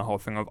carrying on the whole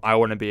thing of, I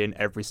want to be in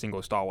every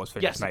single Star Wars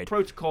film made. Yes,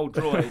 protocol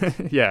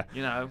droid. Yeah.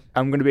 You know.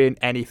 I'm going to be in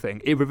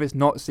anything. Even if it's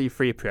not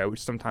C-3PO, which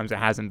sometimes it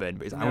hasn't been,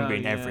 but I'm going to be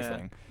in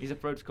everything. He's a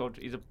protocol.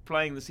 He's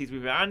playing the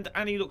C-3PO.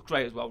 And he looked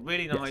great as well.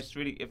 Really nice.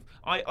 Yes.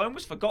 I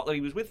almost forgot that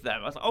he was with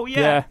them. I was like, oh,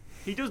 yeah.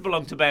 He does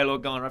belong to Bail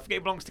Organa. I forget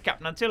he belongs to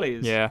Captain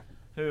Antilles. Yeah.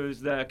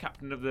 Who's the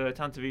captain of the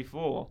Tantive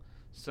 4.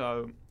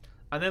 So...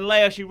 And then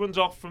Leia, she runs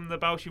off from the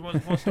bow. She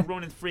wants to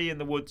run free in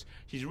the woods.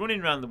 She's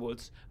running around the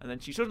woods, and then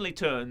she suddenly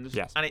turns,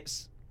 and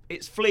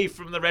it's Flea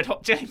from the Red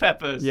Hot Chili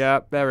Peppers. Yeah,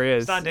 there he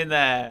is. Standing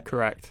there.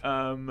 Correct.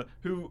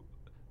 Who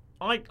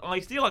I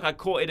feel like I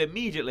caught it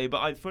immediately,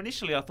 but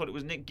initially I thought it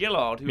was Nick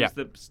Gillard, who was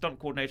the stunt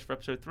coordinator for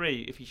Episode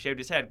 3, if he shaved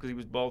his head, because he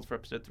was bald for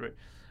Episode 3.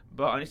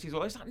 But I initially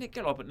thought, is that Nick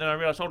Gillard? But then I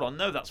realised, hold on,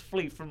 no, that's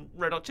Flea from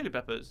Red Hot Chili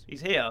Peppers.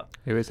 He's here.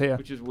 He was here.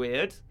 Which is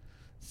weird.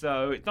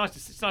 So it's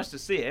nice to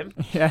see him.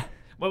 Yeah.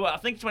 Well, I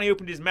think when he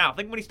opened his mouth, I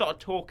think when he started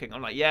talking,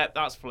 I'm like, yeah,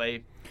 that's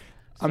Flea.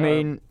 So, I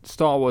mean,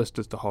 Star Wars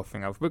does the whole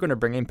thing of, we're going to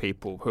bring in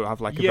people who have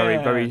like a very,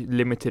 very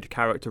limited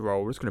character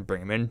role. We're just going to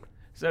bring them in.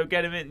 So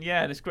get him in,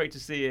 and it's great to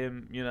see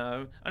him, you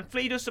know. And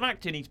Flea does some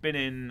acting. He's been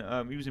in,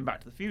 he was in Back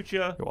to the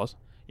Future. He was.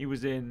 He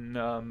was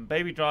in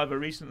Baby Driver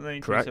recently,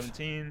 in Correct.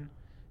 2017.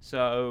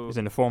 So... He's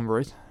in the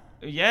Thornberrys.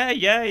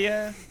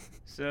 Yeah.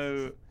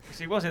 So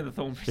he was in the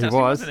Thornberrys,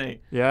 wasn't he?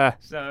 Yeah.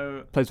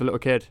 So... Plays a little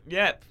kid.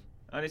 Yep.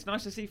 And it's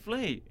nice to see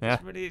Flea. Yeah.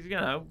 It's really,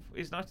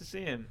 it's nice to see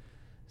him.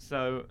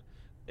 So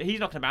he's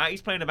knocking about.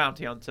 He's playing a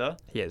bounty hunter.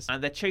 He is.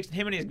 And they're chasing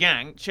him and his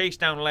gang, chase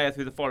down Leia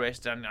through the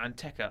forest and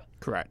take her.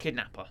 Correct.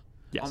 Kidnap her.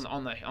 Yes.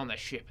 on their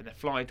ship, and they're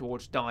flying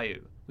towards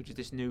Daiyu, which is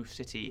this new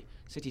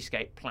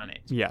cityscape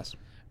planet. Yes.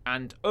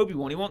 And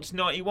Obi-Wan, he wants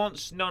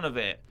none of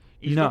it.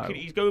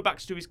 He's going back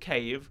to his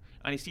cave,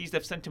 and he sees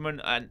they've sent him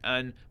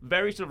an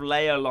very sort of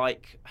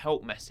Leia-like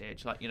help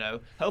message, like,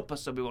 help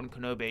us, Obi-Wan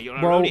Kenobi, you're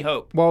our only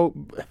hope. Well,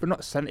 they're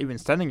not sending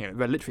him;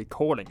 they're literally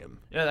calling him.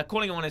 Yeah, they're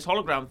calling him on his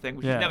hologram thing,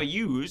 which he's never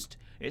used.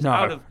 It's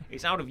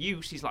out of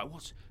use. He's like,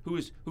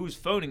 who's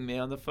phoning me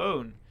on the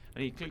phone?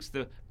 And he clicks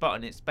the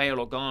button. It's Bail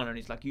Organa, and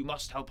he's like, you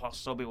must help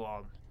us,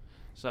 Obi-Wan.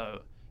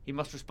 So he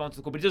must respond to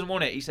the call, but he doesn't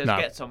want it. He says,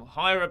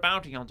 hire a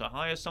bounty hunter,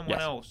 hire someone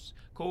else,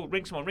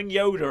 ring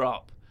Yoda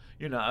up.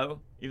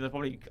 Even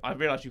though I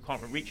realise you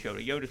can't reach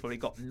Yoda. Yoda's probably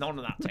got none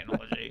of that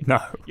technology. No.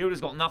 Yoda's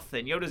got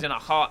nothing. Yoda's in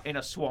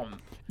a swamp.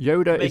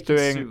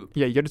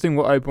 Yoda's doing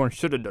what Obi-Wan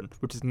should have done,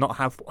 which is not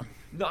have one.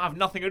 Not have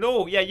nothing at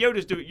all. Yeah,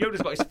 Yoda's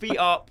got his feet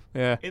up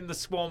in the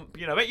swamp.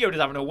 I bet Yoda's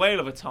having a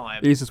whale of a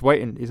time. He's just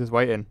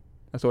waiting.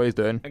 That's all he's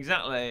doing.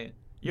 Exactly.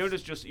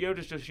 Yoda's just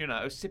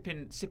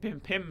sipping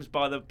pims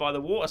by the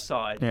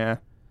waterside. Yeah.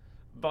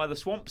 By the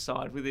swamp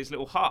side with his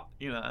little hut.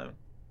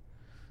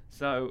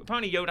 So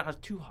apparently Yoda has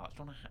 2 huts.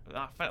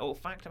 That little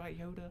fact about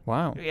Yoda.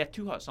 Wow. He had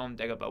 2 huts on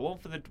Dagobah, one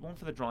for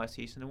the dry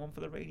season and one for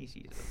the rainy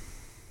season.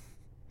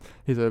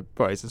 He's a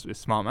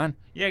smart man.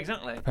 Yeah,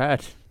 exactly.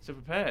 Prepared. So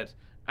prepared.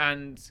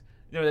 And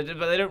but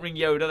they don't ring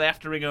Yoda. They have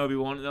to ring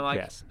Obi-Wan. And they're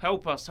like,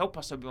 help us,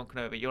 Obi-Wan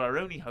Kenobi. You're our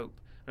only hope.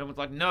 And everyone's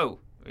like, no,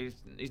 he's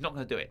not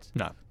going to do it.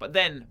 No. But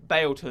then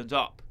Bail turns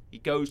up. He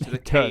goes to the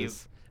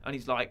cave, and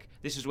he's like,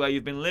 this is where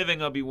you've been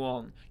living,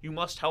 Obi-Wan. You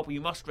must help.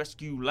 You must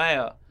rescue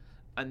Leia.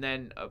 And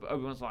then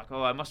Obi-Wan's like,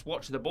 I must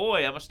watch the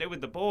boy. I must stay with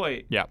the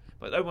boy. Yeah.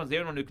 But Obi-Wan's the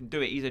only one who can do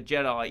it. He's a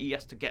Jedi. He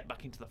has to get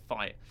back into the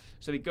fight.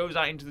 So he goes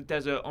out into the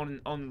desert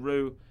on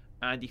Rue,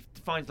 and he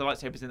finds the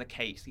lightsabers in the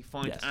case. He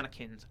finds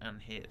Anakin's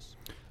and his.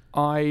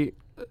 I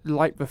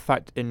like the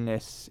fact in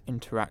this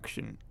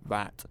interaction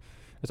that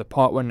there's a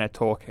part when they're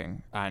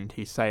talking, and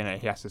he's saying that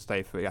he has to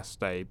stay.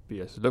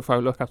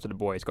 Look after the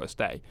boy. He's got to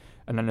stay.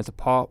 And then there's a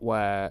part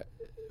where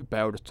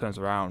Bail just turns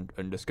around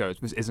and just goes,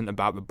 this isn't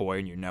about the boy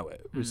and you know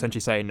it.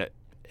 Essentially saying that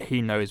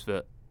he knows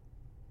that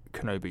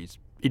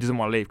he doesn't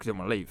want to leave because he doesn't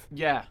want to leave.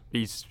 Yeah.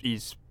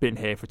 He's been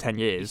here for 10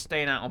 years. He's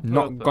staying out on purpose.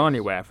 Not gone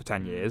anywhere for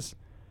 10 years.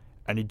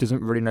 And he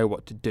doesn't really know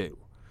what to do.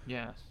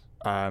 Yes.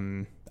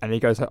 And he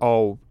goes, save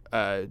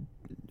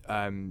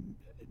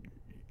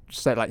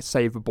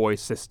the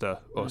boy's sister,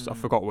 or I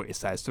forgot what it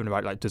says. Something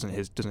about doesn't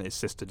his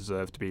sister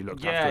deserve to be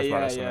looked after as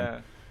well as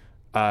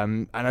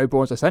something. And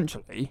Obi-Wan's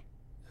essentially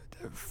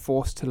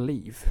forced to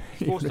leave.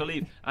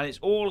 And it's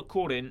all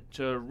according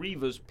to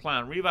Reva's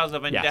plan. Reva has a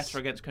vendetta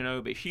against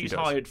Kenobi. She's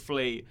hired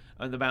Flea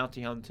and the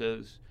bounty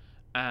hunters,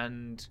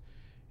 and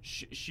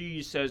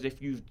she says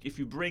if you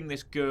bring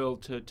this girl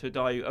to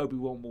Daiyu,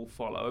 Obi-Wan will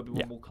follow.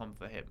 Obi-Wan will come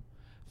for him.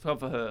 For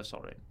her,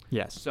 sorry.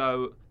 Yes.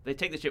 So they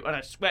take the ship, and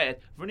I swear,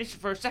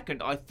 for a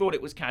second, I thought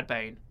it was Cad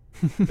Bane.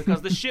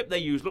 Because the ship they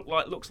use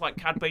looks like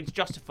Cad Bane's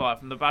Justifier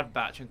from the Bad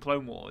Batch and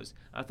Clone Wars.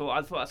 I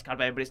thought that's Cad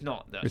Bane, but it's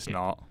not. It's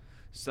not.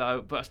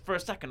 So, but for a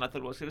second I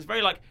thought it was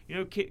very like,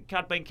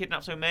 Cad Bane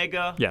kidnaps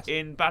Omega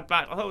in Bad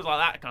Batch. I thought it was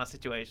like that kind of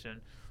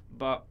situation.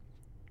 But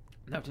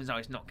no, it turns out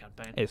it's not Cad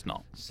Bane. It's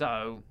not.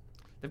 So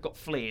they've got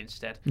Flea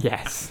instead.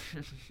 Yes.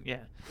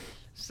 Yeah.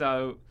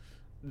 So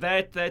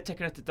they're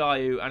taking her to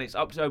Daiyu, and it's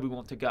up to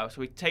Obi-Wan to go.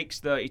 So he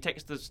takes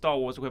the Star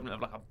Wars equivalent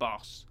of like a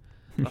bus,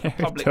 like a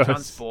public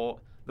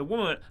transport.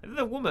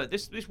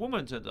 This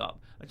woman turns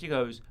up, and she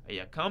goes, "Are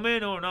you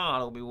coming or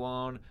not,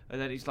 Obi-Wan?" And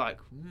then he's like,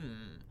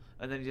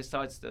 and then he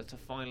decides to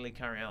finally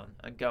carry on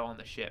and go on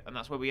the ship, and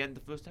that's where we end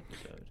the first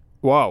episode.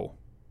 Whoa,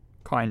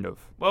 kind of.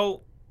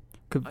 Well,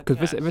 because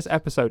this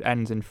episode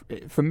ends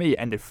for me, it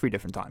ended 3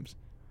 different times.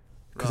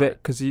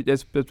 Because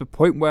there's a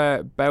point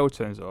where Bail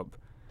turns up,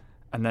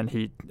 and then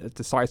he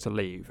decides to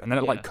leave, and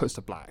then it cuts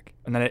to black,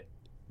 and then it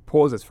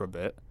pauses for a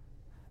bit,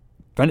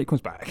 then it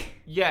comes back.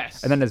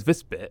 Yes. And then there's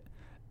this bit,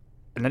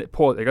 and then it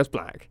goes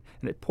black,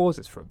 and it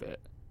pauses for a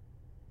bit,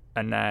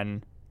 and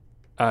then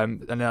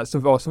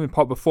something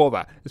part before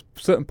that. There's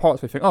certain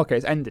parts where you think, okay,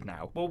 it's ended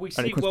now. Well,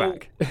 and it comes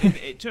back.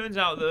 It turns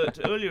out that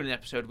earlier in the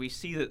episode we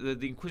see that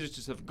the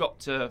Inquisitors have got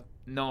to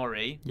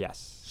Nari.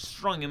 Yes.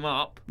 Strung him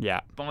up.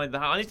 Yeah. By the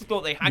I just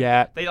thought they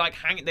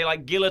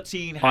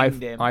guillotine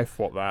hanged him. I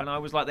thought that. And I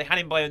was like, they had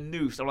him by a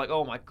noose. I'm like,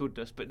 oh my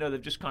goodness, but no,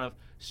 they've just kind of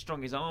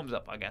strung his arms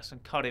up, I guess,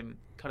 and cut him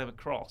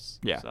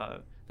across. Yeah.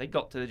 So they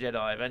got to the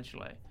Jedi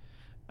eventually,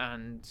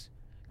 and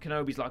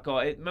Kenobi's like, oh,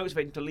 it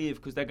motivates him to leave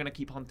because they're going to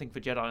keep hunting for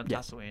Jedi on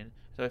Tatooine.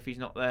 So if he's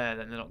not there,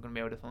 then they're not going to be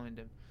able to find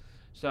him.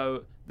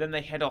 So then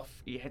they head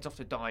off. He heads off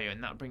to Daiyu,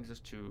 and that brings us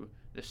to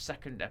the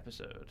second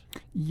episode.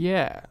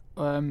 Yeah.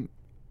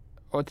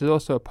 There's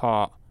also a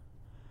part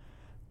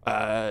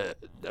a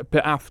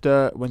bit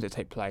after. When does it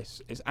take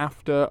place? It's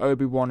after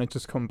Obi-Wan has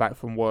just come back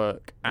from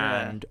work,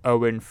 and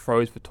Owen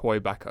throws the toy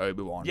back at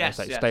Obi-Wan. Yes,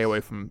 and stay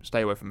away from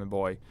the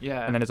boy.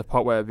 Yeah. And then there's a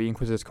part where the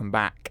Inquisitors come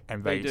back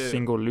and they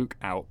single Luke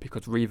out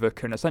because Reva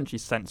can essentially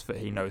sense that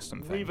he knows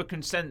something. Reva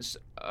can sense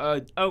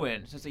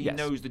Owen, says that he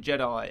knows the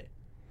Jedi.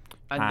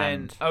 And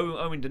then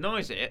Owen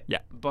denies it. Yeah.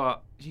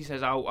 But she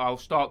says, I'll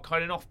start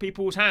cutting off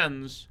people's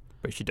hands.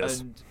 But she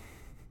does. And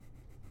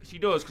she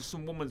does, because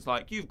some woman's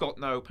like, you've got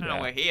no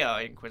power here,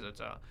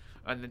 Inquisitor.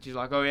 And then she's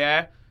like, oh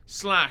yeah?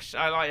 Slash,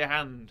 I like your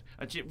hand.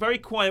 And she's a very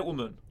quiet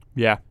woman.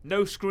 Yeah.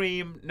 No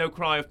scream, no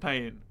cry of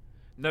pain.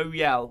 No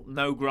yell,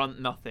 no grunt,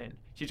 nothing.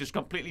 She's just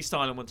completely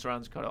silent once her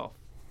hand's cut off.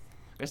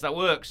 Guess that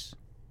works.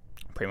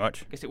 Pretty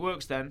much. Guess it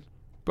works then.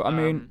 But I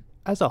mean,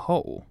 as a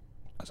whole,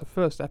 as a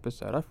first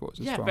episode, I thought it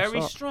was a strong very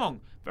start.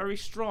 strong. Very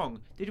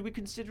strong. Did we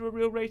consider a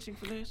real rating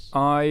for this?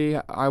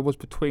 I was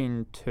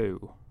between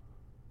two.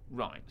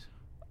 Right.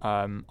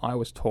 I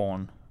was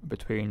torn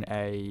between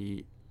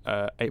a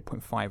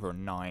 8.5 or a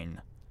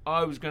 9.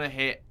 I was going to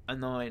hit a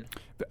 9.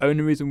 The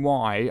only reason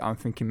why I'm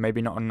thinking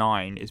maybe not a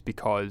 9 is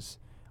because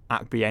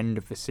at the end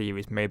of the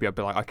series, maybe I'll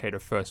be like, okay, the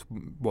first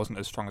wasn't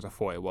as strong as I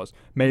thought it was.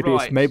 Maybe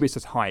it's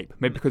just hype.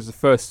 Maybe because the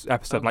first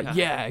episode, like,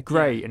 yeah,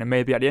 great. And then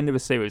maybe at the end of the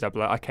series, I'll be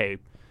like, okay,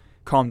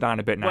 calm down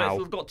a bit now.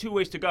 Well, it's got 2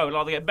 ways to go. It'll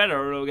either get better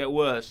or it'll get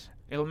worse.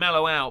 It'll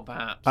mellow out,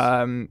 perhaps.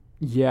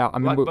 Yeah, I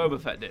mean, like Boba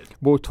Fett did.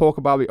 We'll talk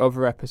about the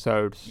other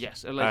episodes.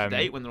 Yes, at a later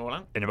date when they're all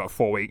out. In about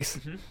 4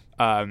 weeks.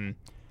 Mm-hmm.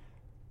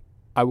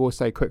 I will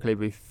say quickly,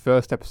 the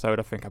first episode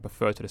I think I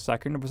prefer to the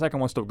second. The second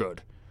one's still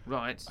good.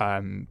 Right.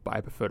 But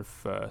I prefer the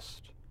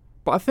first.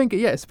 But I think,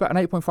 it's about an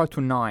 8.5 to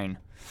a 9.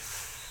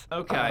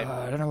 Okay.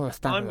 I don't know where I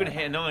stand. I'm going to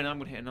hit a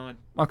 9.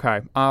 Okay,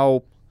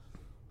 You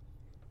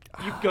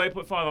can go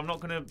 8.5. I'm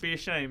not going to be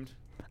ashamed.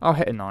 I'll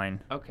hit a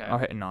 9. Okay. I'll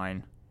hit a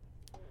 9.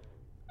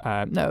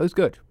 No, it was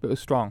good. It was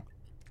strong.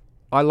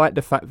 I like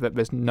the fact that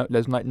there's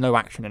no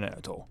action in it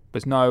at all.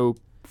 There's no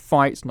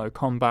fights, no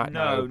combat,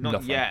 no not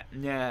nothing. yet.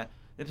 Yeah.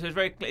 It's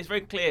very clear.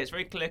 It's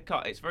very clear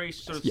cut. It's very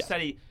sort of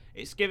steady.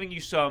 It's giving you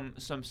some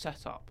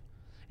setup.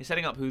 It's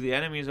setting up who the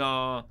enemies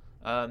are.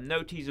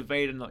 No tease of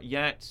Vader, not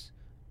yet.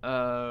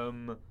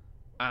 And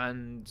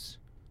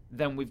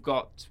then we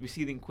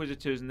see the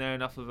Inquisitors, and they're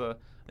enough of a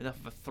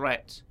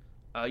threat.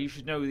 You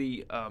should know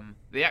the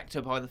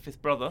actor behind the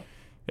fifth brother.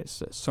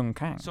 It's Sung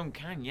Kang. Sung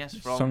Kang, yes,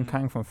 Sung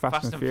Kang from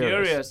Fast and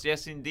Furious.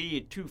 Yes,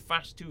 indeed. Too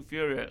Fast, Too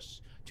Furious.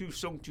 Too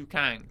Sung, Too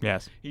Kang.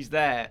 Yes. He's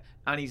there,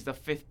 and he's the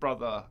fifth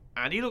brother,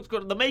 and he looks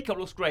good. The makeup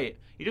looks great.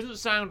 He doesn't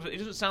sound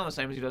the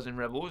same as he does in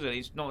Rebels, and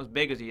he's not as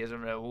big as he is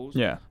in Rebels.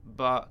 Yeah.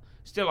 But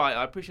still,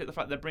 I appreciate the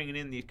fact they're bringing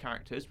in these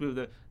characters. There's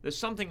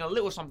a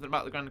little something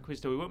about the Grand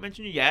Inquisitor we won't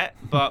mention it yet,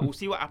 but we'll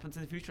see what happens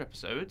in the future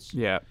episodes.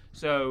 Yeah.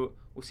 So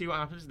we'll see what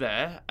happens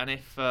there, and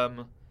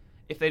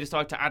if they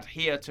decide to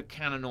adhere to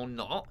canon or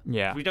not.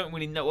 Yeah. We don't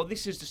really know. Well,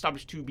 this is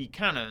established to be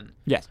canon.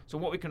 Yes. So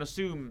what we can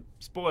assume,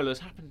 spoilers,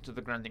 happened to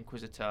the Grand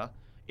Inquisitor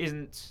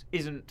isn't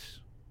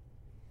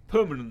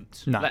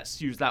permanent. No.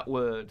 Let's use that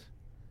word.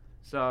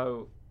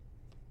 So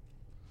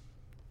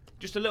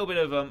just a little bit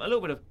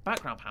of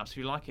background, perhaps, if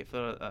you like it,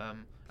 for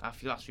our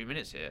last few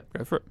minutes here.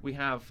 Go for it. We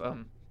have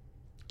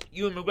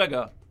Ewan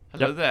McGregor.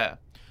 Hello there.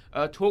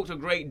 Talked a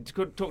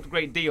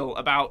great deal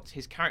about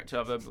his character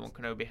of Obi-Wan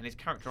Kenobi and his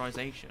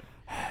characterization.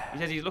 He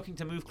says he's looking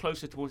to move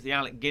closer towards the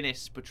Alec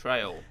Guinness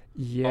portrayal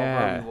of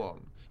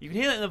Obi-Wan. You can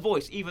hear that in the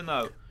voice, even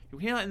though you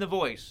can hear that in the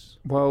voice.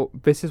 Well,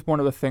 this is one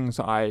of the things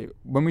that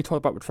when we talked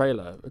about the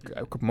trailer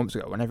a couple months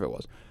ago, whenever it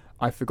was,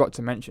 I forgot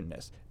to mention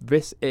this.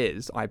 This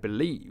is, I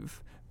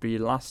believe, the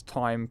last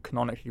time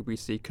canonically we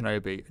see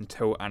Kenobi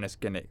until Alec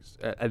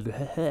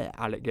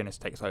Guinness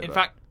takes over. In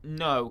fact,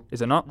 no.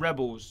 Is it not?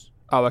 Rebels.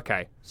 Oh,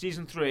 okay.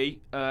 Season 3,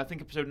 I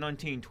think episode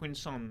 19, Twin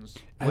Sons.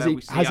 Has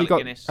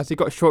he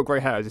got short grey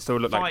hair? Does he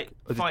still look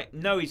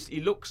No,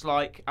 he looks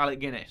like Alec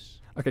Guinness.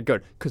 Okay,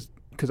 good.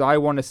 Because I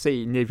want to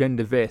see near the end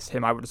of this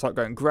him either start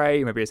going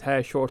grey, maybe his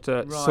hair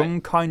shorter,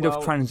 some kind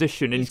of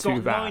transition into that.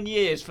 He's got 9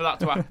 years for that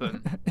to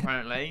happen.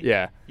 Apparently.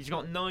 Yeah. He's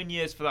got 9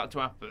 years for that to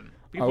happen.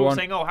 People are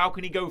saying, "Oh, how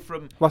can he go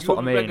from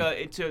Ewan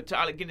McGregor to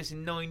Alec Guinness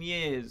in 9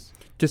 years?"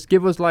 Just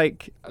give us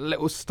like a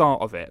little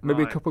start of it.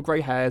 Maybe a couple of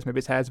grey hairs. Maybe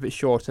his hair's a bit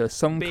shorter.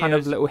 Kind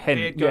of little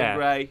hint. Beard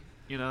grey.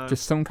 You know.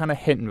 Just some kind of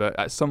hint that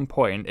at some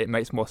point it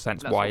makes more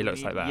sense why he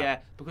looks like that. Yeah,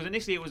 because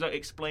initially it was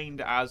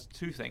explained as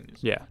two things.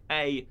 Yeah.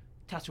 A,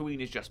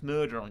 Tatooine is just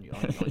murder on you.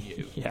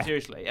 Yeah.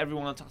 Seriously,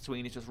 everyone on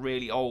Tatooine is just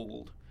really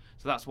old.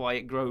 So that's why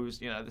it grows,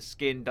 the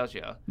skin does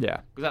you. Yeah.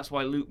 Because that's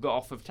why Luke got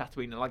off of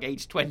Tatooine at like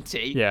age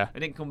 20. Yeah.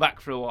 And didn't come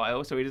back for a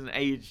while, so he doesn't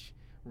age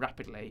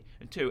rapidly.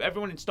 And 2,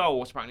 everyone in Star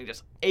Wars apparently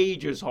just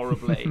ages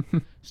horribly.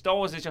 Star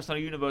Wars is just a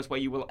universe where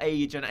you will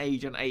age and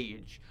age and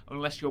age.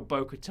 Unless you're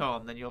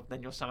Bo-Katan, then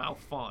you're somehow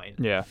fine.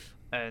 Yeah.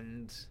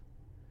 And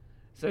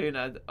so,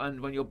 and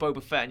when you're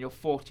Boba Fett and you're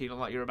 40,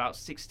 like you're about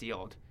 60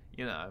 odd,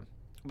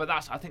 But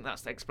I think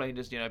that's explained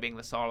as, being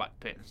the Sarlacc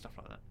pit and stuff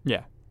like that.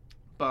 Yeah.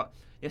 But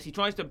yes, he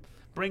tries to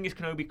bring his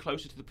Kenobi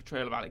closer to the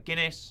portrayal of Alec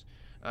Guinness.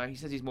 He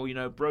says he's more,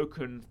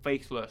 broken,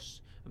 faithless,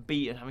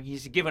 beaten. I mean,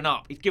 he's given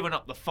up. He's given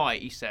up the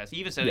fight, he says. He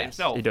even said it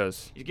himself. He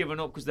does. He's given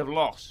up because they've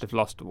lost. They've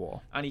lost the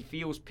war. And he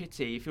feels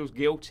pity. He feels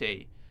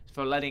guilty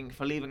for leaving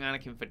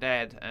Anakin for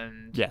dead.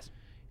 And yes.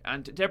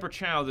 And Deborah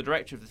Chow, the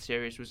director of the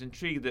series, was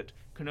intrigued that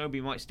Kenobi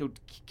might still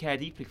care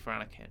deeply for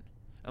Anakin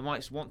and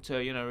might want to,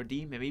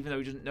 redeem him, even though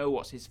he doesn't know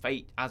what's his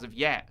fate as of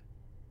yet.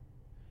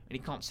 he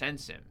can't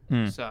sense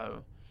him.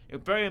 So a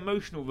very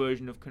emotional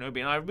version of Kenobi,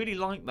 and I really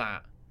like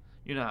that.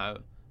 You know,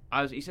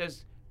 as he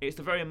says, it's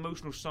the very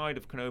emotional side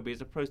of Kenobi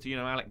as opposed to, you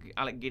know,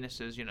 Alec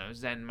Guinness's, you know,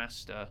 Zen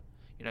master.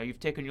 You know, you've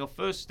taken your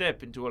first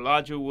step into a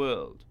larger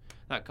world,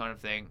 that kind of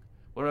thing.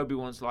 Where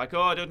Obi-Wan's like,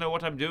 oh, I don't know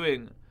what I'm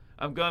doing.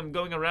 I'm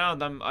going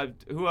around.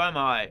 Who am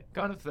I?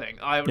 Kind of thing.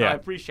 I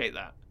appreciate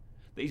that.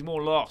 That he's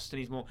more lost and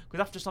he's more,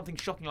 because after something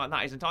shocking like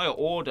that, his entire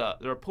order,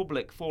 the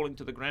Republic falling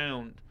to the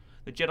ground,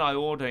 the Jedi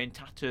Order in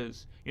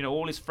tatters. You know,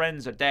 all his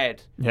friends are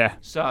dead. Yeah.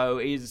 So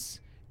he's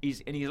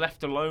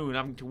left alone,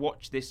 having to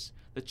watch this.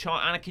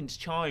 Anakin's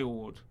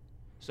child.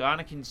 So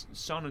Anakin's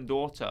son and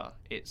daughter.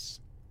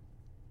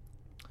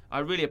 I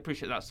really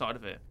appreciate that side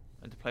of it,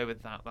 and to play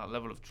with that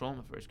level of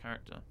trauma for his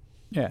character.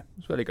 Yeah,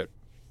 it's really good.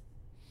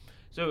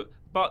 So,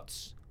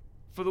 but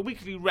for the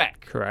weekly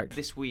rec, correct,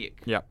 this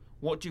week, yeah,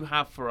 what do you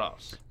have for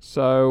us?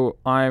 So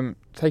I'm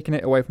taking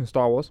it away from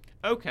Star Wars.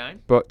 Okay.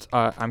 But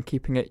I'm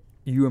keeping it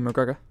Ewan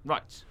McGregor.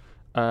 Right.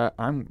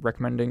 I'm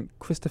recommending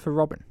Christopher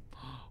Robin.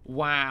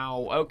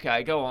 Wow.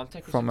 Okay, go on.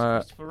 Take us to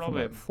Christopher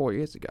Robin. From 4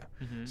 years ago.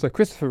 Mm-hmm. So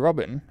Christopher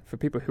Robin, for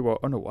people who are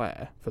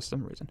unaware for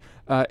some reason,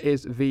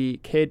 is the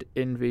kid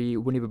in the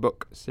Winnie the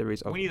Book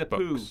series of Winnie the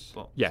Pooh books.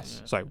 Book. Yes.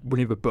 Yeah. So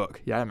Winnie the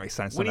Book. Yeah, that makes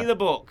sense. Winnie the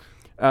Book.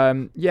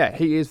 Yeah,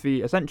 he is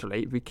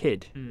essentially the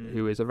kid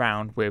who is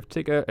around with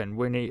Tigger and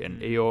Winnie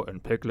and Eeyore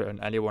and Piglet and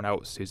anyone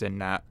else who's in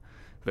that.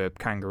 The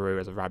kangaroo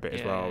as a rabbit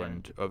as well,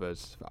 and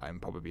others that I'm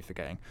probably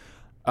forgetting.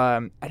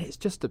 And it's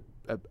just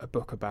a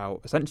book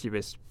about essentially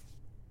this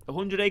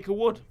 100-acre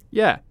wood.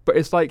 Yeah, but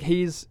it's like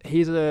he's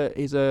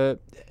a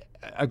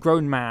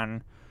grown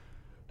man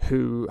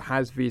who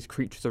has these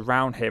creatures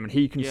around him, and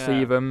he can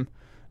see them.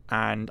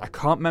 And I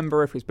can't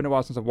remember if it's been a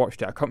while since I've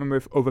watched it. I can't remember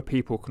if other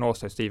people can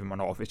also see them or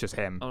not. If it's just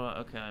him. Oh, right,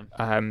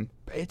 okay.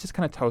 But it just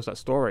kind of tells that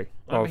story.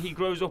 He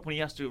grows up and he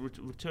has to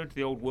return to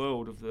the old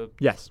world of the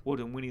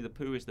wood, and Winnie the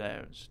Pooh is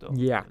there and stuff.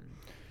 Yeah.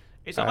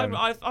 It's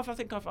I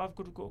think I've got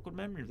a good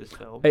memory of this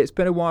film. It's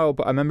been a while,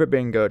 but I remember it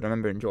being good. I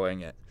remember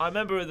enjoying it. I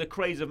remember the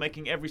craze of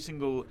making every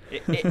single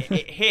it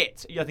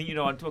hit. I think you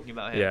know what I'm talking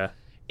about here. Yeah.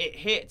 It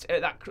hit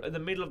at the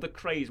middle of the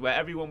craze where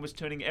everyone was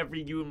turning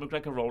every Ewan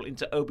McGregor role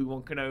into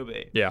Obi-Wan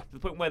Kenobi. Yeah. To the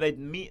point where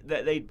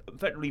they'd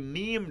effectively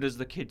memed, as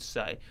the kids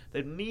say,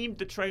 they'd memed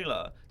the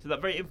trailer to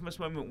that very infamous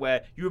moment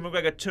where Ewan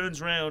McGregor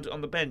turns around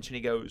on the bench and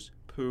he goes,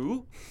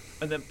 Pooh?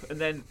 And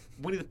then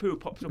Winnie the Pooh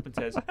pops up and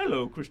says,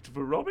 hello,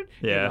 Christopher Robin.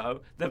 Yeah. You know,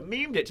 they've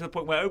memed it to the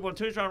point where Obi-Wan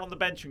turns around on the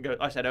bench and goes,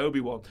 I said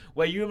Obi-Wan,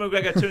 where Ewan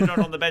McGregor turns around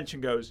on the bench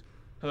and goes,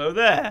 hello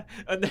there.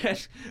 And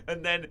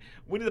then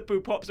Winnie the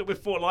Pooh pops up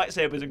with 4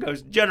 lightsabers and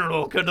goes,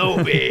 General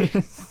Kenobi.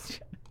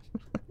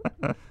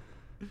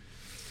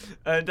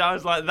 And I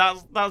was like,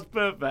 that's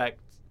perfect.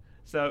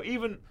 So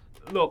even,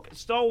 look,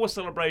 Star Wars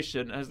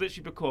Celebration has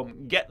literally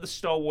become, get the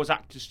Star Wars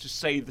actors to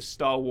say the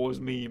Star Wars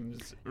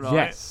memes, right?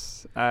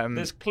 Yes.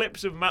 There's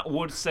clips of Matt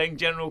Wood saying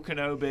General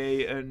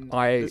Kenobi, and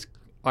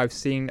I've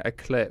seen a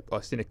clip,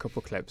 I've seen a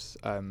couple clips.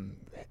 Ian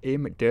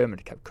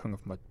McDiarmid kept coming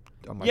off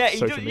on my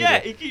social media. Yeah,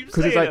 he keeps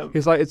saying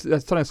he's like,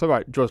 it's telling us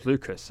about George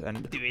Lucas.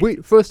 And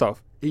first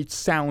off, he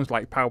sounds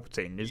like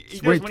Palpatine.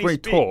 When he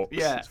talks,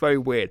 it's very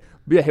weird.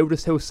 But yeah,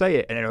 he'll say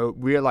it, and then he'll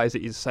realise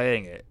that he's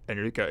saying it, and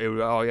he'll go,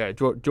 oh yeah,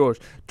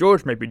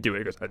 George made me do it.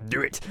 He goes,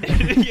 do it.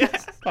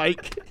 Yeah.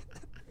 Like...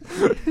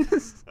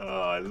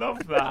 Oh, I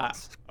love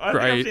that. I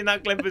think I've seen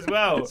that clip as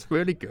well. It's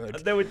really good.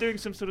 They were doing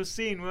some sort of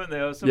scene, weren't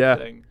they, or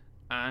something?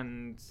 Yeah.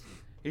 And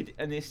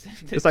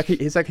it's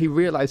like he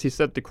realised he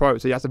said the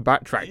quote, so he has to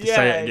backtrack to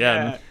say it again.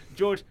 Yeah.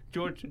 George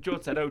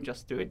said, "Oh,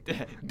 just do it,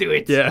 do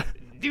it,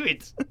 do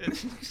it."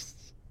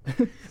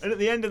 And at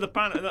the end of the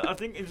panel, I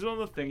think it's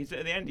another thing. At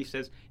the end,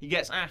 he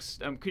gets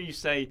asked, "Can you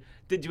say,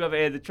 did you ever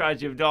hear the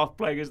tragedy of Darth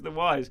Plagueis the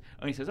Wise?"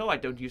 And he says, "Oh, I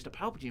don't use the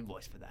Palpatine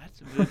voice for that."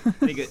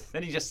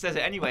 Then he just says it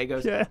anyway. He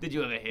goes, "Did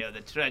you ever hear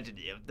the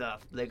tragedy of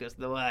Darth Plagueis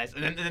the Wise?"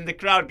 And then the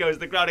crowd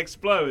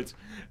explodes,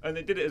 and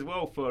they did it as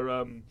well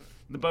for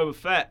the Boba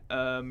Fett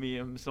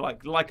memes, so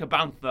like a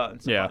Bantha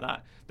and stuff like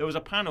that. There was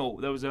a panel.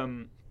 There was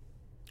a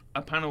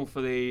panel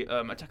for the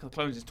Attack of the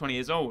Clones is 20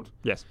 years old.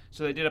 Yes.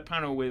 So they did a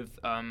panel with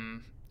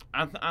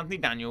Anthony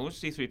Daniels,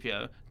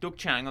 C-3PO, Doug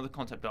Chang, the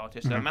concept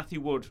artist,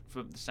 Matthew Wood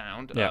for the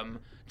sound,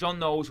 John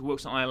Knowles, who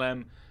works at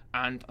ILM,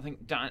 and I think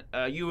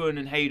Ewan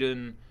and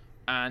Hayden,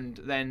 and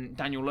then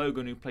Daniel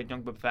Logan, who played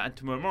young Boba Fett, and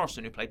Tamura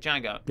Morrison, who played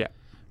Jango. Yeah.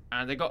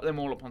 And they got them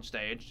all up on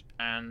stage,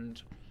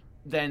 and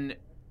then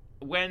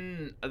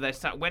when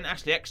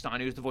Ashley Eckstein,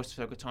 who's the voice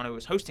of Ahsoka Tano,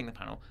 was hosting the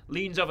panel,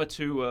 leans over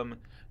to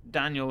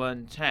Daniel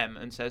and Tem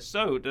and says,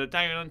 "So,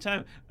 Daniel and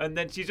Tem," and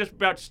then she's just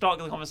about to start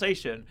the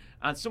conversation,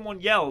 and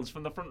someone yells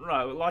from the front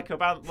row, like a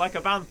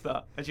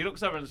bantha, and she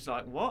looks over and is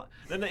like, "What?"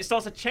 Then it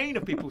starts a chain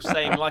of people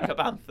saying like a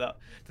bantha.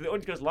 So the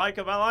audience goes like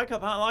a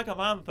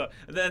bantha,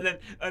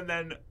 and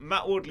then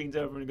Matt Wood leans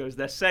over and goes,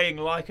 "They're saying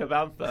like a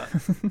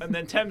bantha," and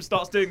then Tem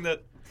starts doing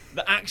the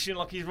action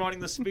like he's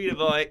riding the speed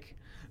of a bike.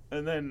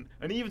 And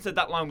he even said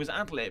that line was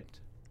ad-libbed.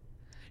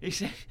 He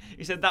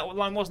said that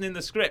line wasn't in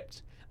the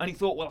script. And he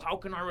thought, well, how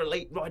can I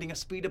relate riding a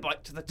speeder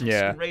bike to the Tusken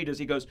Yeah. Raiders?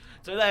 He goes,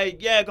 so there,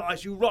 yeah,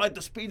 guys, you ride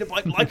the speeder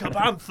bike like a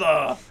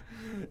panther.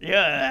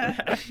 Yeah.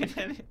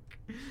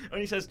 And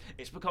he says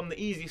it's become the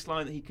easiest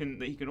line that he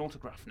can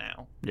autograph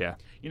now. Yeah.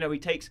 You know,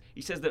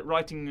 he says that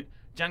writing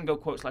Django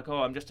quotes like,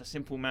 "Oh, I'm just a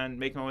simple man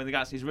making my way in the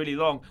galaxy" is really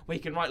long. Well, he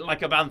can write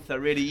like a panther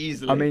really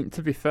easily. I mean,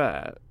 to be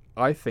fair,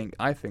 I think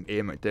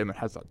Ian McDiarmid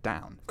has that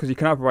down because you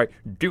can either write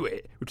 "do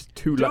it," which is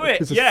 2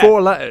 letters. This is 4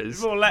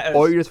 letters. 4 letters.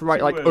 Or you just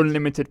write like words.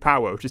 "unlimited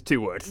power," which is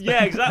 2 words.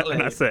 Yeah, exactly.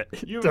 And that's it.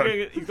 You've got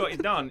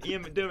it done.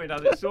 Ian McDiarmid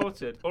has it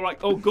sorted. Or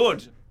like, "Oh,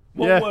 good."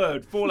 1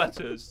 word, 4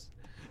 letters.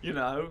 You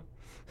know.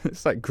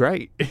 It's like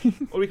great.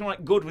 Or we can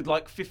write "good" with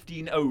like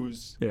 15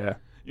 O's. Yeah.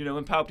 You know,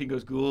 when Palpatine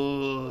goes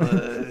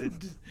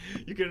good,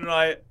 you can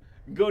write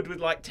 "good" with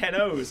like 10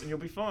 O's, and you'll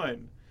be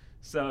fine.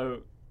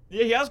 So.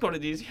 Yeah, he has got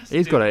it.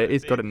 He's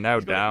got it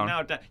nailed down.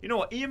 You know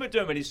what? Ian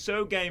McDiarmid is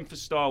so game for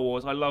Star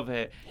Wars. I love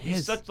it.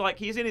 He's in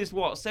his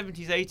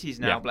 70s, 80s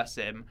now. Bless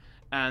him.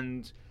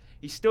 And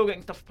he's still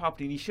getting stuff for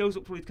Palpatine. He shows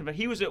up to all these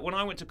conventions. He was when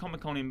I went to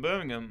Comic-Con in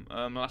Birmingham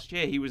last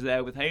year. He was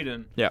there with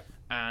Hayden. Yeah.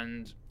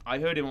 And I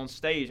heard him on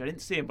stage. I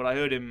didn't see him, but I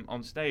heard him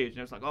on stage. And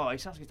I was like, oh, he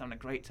sounds like he's having a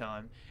great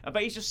time. I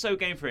bet he's just so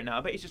game for it now.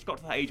 I bet he's just got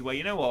to that age where,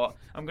 you know what?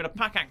 I'm going to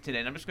pack acting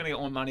in. I'm just going to get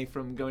all my money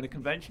from going to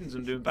conventions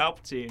and doing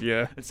Palpatine.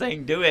 Yeah. And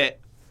saying, do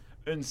it.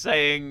 And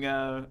saying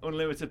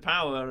unlimited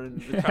power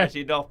and the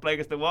tragedy of Darth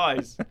Plagueis the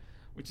Wise,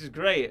 which is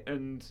great.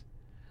 And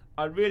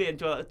I really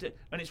enjoy that.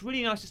 And it's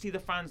really nice to see the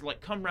fans like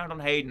come round on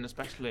Hayden,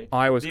 especially.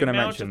 I was going to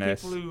mention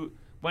this. People who,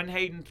 when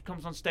Hayden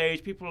comes on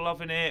stage, people are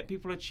loving it.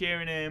 People are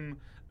cheering him.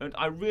 And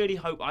I really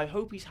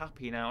hope he's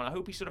happy now, and I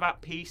hope he's sort of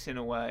at peace in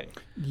a way.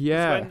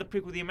 Yeah. When the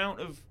prequel, the amount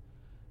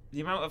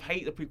of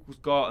hate the prequel's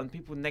got, and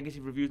people with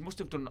negative reviews must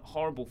have done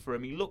horrible for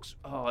him. He looks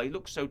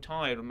so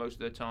tired most of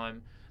the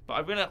time.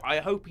 But I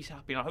hope he's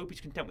happy, and I hope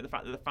he's content with the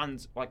fact that the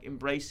fans like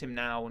embrace him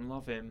now and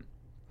love him.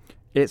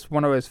 It's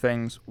one of those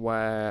things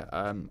where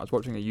I was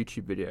watching a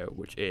YouTube video,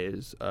 which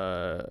is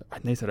I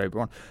nearly said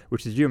Obi-Wan,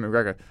 which is Ewan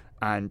McGregor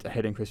and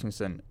Hayden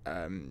Christensen.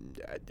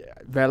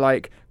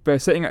 They're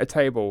sitting at a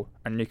table,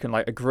 and you can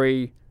like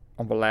agree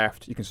on the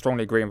left, you can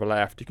strongly agree on the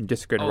left, you can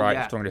disagree on the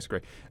right, strongly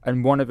disagree.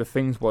 And one of the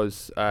things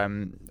was are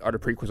the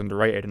prequels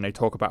underrated, and they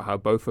talk about how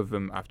both of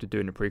them, after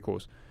doing the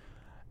prequels,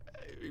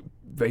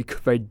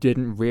 they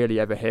didn't really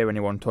ever hear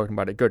anyone talking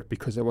about it good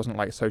because there wasn't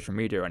like social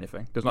media or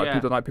anything. There's not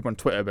people on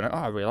Twitter being like,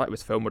 oh, I really like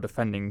this film, or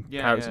defending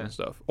characters and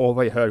stuff. All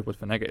they heard was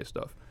the negative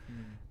stuff.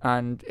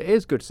 And it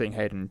is good seeing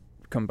Hayden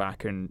come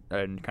back and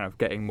kind of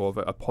getting more of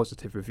a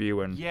positive review,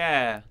 and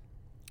kind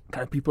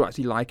of people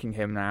actually liking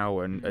him now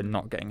and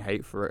not getting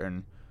hate for it.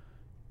 And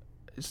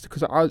it's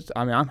because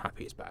I'm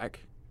happy he's back.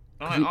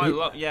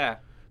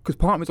 Because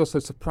part of me is also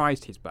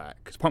surprised he's back.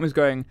 Because part of me is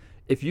going,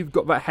 if you've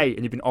got that hate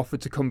and you've been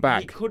offered to come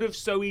back... He could have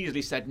so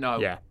easily said no.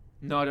 Yeah.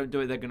 No, I don't do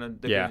it. They're gonna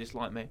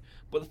dislike me.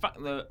 But the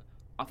fact that,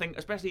 I think,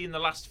 especially in the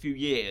last few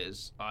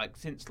years, like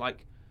since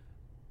like...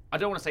 I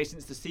don't want to say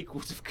since the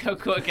sequels have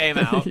came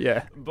out.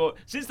 But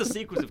since the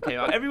sequels have came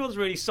out, everyone's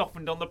really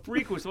softened on the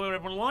prequels where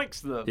everyone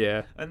likes them.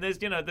 Yeah. And there's,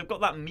 they've got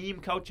that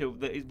meme culture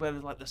that is where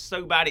there's like the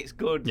so bad it's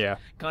good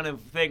kind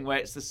of thing, where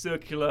it's the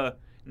circular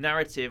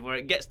narrative where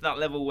it gets to that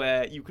level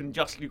where you can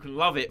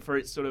love it for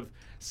its sort of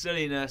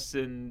silliness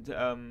and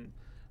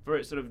for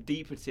its sort of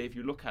deepity if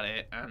you look at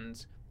it.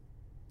 And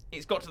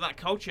it's got to that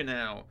culture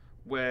now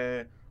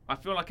where I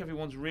feel like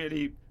everyone's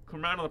really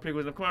come around on the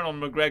prequels. They've come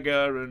around on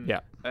McGregor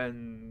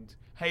and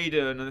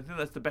Hayden, and I think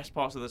that's the best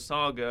parts of the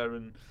saga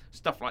and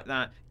stuff like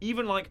that.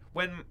 Even like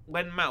when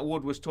Matt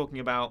Wood was talking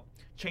about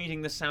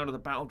changing the sound of the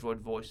battle droid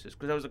voices,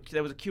 because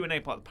there was a Q&A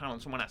part of the panel,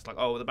 and someone asked like,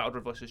 oh, the battle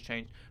droid voices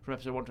changed from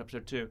episode 1 to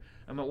episode 2,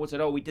 and Matt Wood said,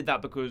 oh, we did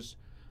that because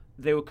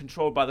they were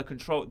controlled by the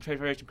Trade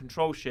Federation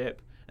control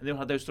ship, and they all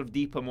had those sort of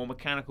deeper, more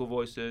mechanical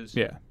voices.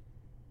 Yeah.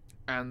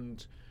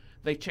 And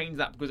they changed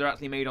that because they're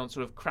actually made on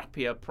sort of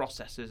crappier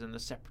processors, and the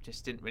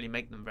Separatists didn't really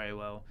make them very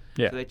well.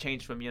 Yeah. So they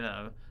changed from,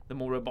 the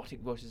more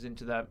robotic voices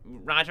into the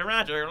Roger,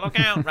 Roger, look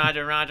out,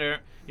 Roger, Roger.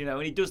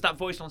 And he does that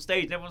voice on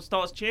stage, and everyone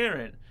starts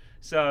cheering.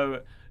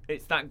 So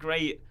it's that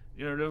great,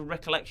 the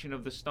recollection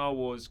of the Star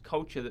Wars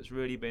culture that's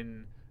really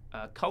been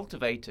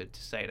cultivated,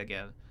 to say it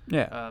again.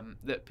 Yeah.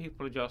 That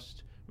people are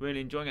just really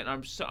enjoying it.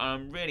 And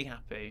I'm really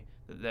happy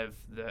that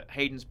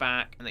Hayden's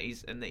back and that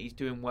he's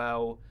doing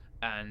well.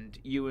 And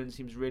Ewan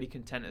seems really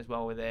content as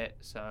well with it.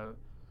 So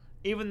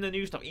even the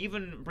new stuff,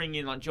 even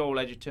bringing like Joel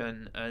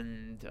Edgerton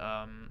and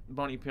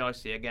Bonnie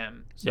Piarci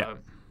again,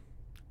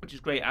 which is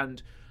great.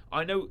 And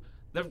I know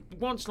the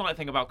one slight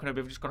thing about Kenobi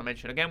I've just got to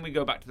mention. Again, we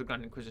go back to the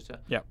Grand Inquisitor.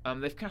 Yeah.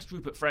 They've cast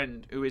Rupert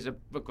Friend, who is a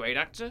great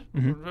actor,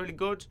 really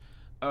good.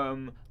 I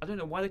don't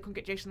know why they couldn't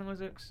get Jason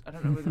Isaacs. I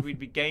don't know whether we'd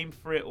be game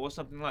for it or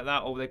something like that,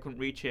 or they couldn't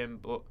reach him,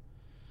 but.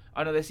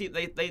 I know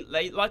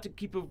they like to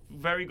keep a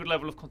very good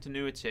level of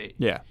continuity.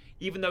 Yeah.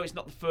 Even though it's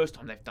not the first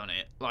time they've done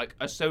it. Like,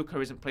 Ahsoka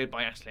isn't played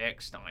by Ashley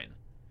Eckstein.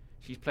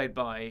 She's played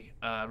by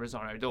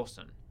Rosario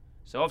Dawson.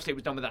 So obviously it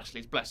was done with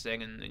Ashley's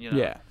blessing, and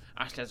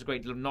Ashley has a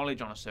great deal of knowledge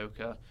on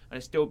Ahsoka, and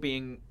it's still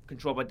being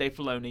controlled by Dave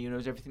Filoni, who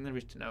knows everything there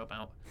is to know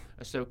about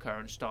Ahsoka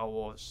and Star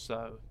Wars.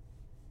 So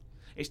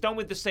it's done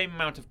with the same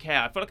amount of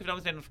care. I feel like it's done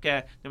with the same amount of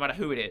care no matter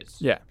who it is.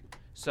 Yeah.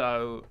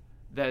 So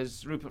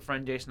there's Rupert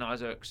Friend, Jason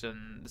Isaacs,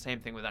 and the same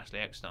thing with Ashley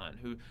Eckstein,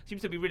 who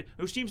seems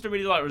to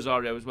really like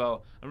Rosario as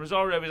well. And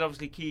Rosario is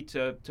obviously key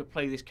to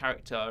play this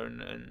character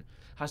and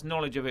has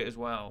knowledge of it as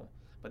well.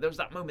 But there was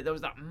that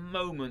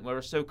moment where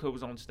Ahsoka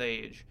was on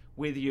stage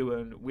with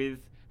Ewan, with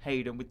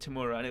Hayden, with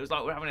Tamura, and it was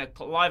like we're having a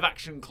live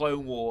action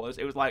Clone Wars.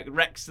 It was like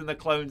Rex and the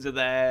clones are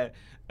there,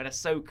 and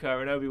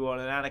Ahsoka and Obi-Wan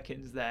and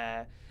Anakin's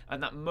there.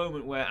 And that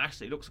moment where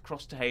Ashley looks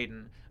across to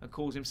Hayden and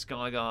calls him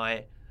Sky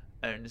Guy,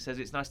 and says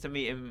it's nice to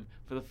meet him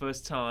for the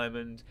first time,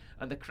 and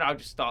the crowd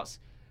just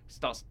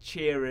starts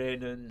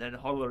cheering and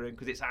hollering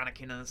because it's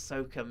Anakin and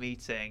Ahsoka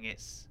meeting.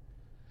 It's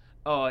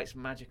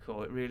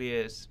magical. It really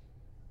is.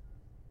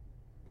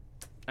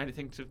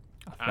 Anything to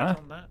add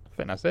on that? I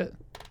think that's it.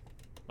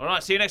 All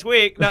right, see you next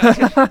week. No,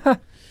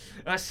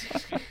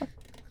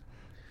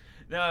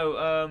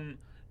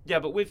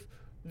 but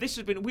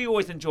we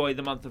always enjoy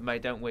the month of May,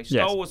 don't we?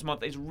 Star Wars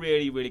month is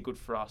really, really good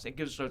for us. It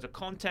gives us loads of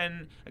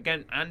content.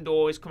 Again,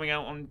 Andor is coming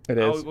out on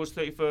August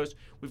 31st.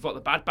 We've got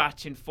the Bad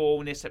Batch in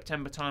fall near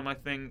September time, I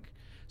think.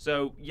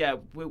 So, yeah,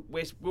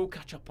 we'll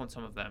catch up on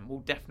some of them. We'll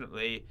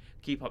definitely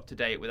keep up to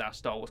date with our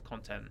Star Wars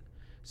content.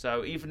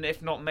 So, even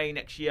if not May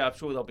next year, I'm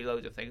sure there'll be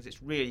loads of things.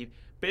 It's really...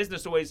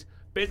 Business always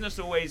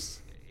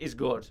is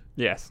good.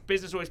 Yes.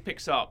 Business always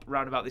picks up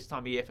around about this time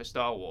of year for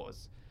Star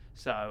Wars.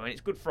 So, and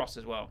it's good for us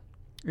as well.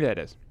 Yeah, it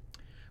is.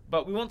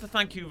 But we want to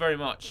thank you very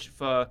much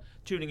for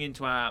tuning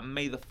into our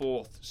May the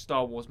 4th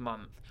Star Wars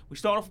month. We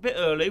started off a bit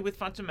early with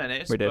Phantom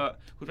Menace, but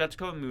we've had to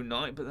cover Moon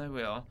Knight, but there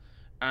we are.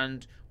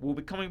 And we'll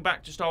be coming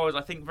back to Star Wars,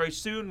 I think, very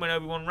soon when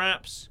Obi-Wan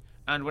wraps,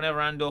 and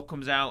whenever Andor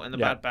comes out and the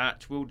Bad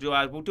Batch, we'll do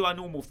our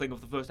normal thing of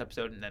the first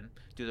episode and then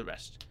do the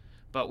rest.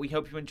 But we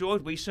hope you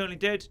enjoyed. We certainly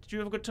did. Did you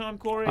have a good time,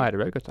 Corey? I had a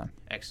very good time.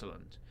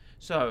 Excellent.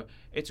 So,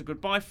 it's a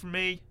goodbye from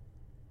me.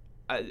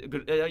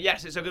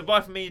 Yes, it's a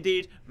goodbye from me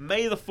indeed.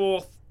 May the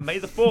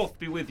 4th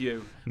be with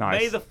you. Nice.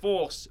 May the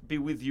Force be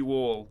with you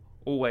all,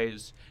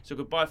 always. So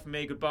goodbye from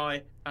me,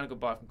 goodbye, and a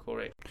goodbye from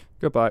Corey.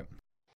 Goodbye.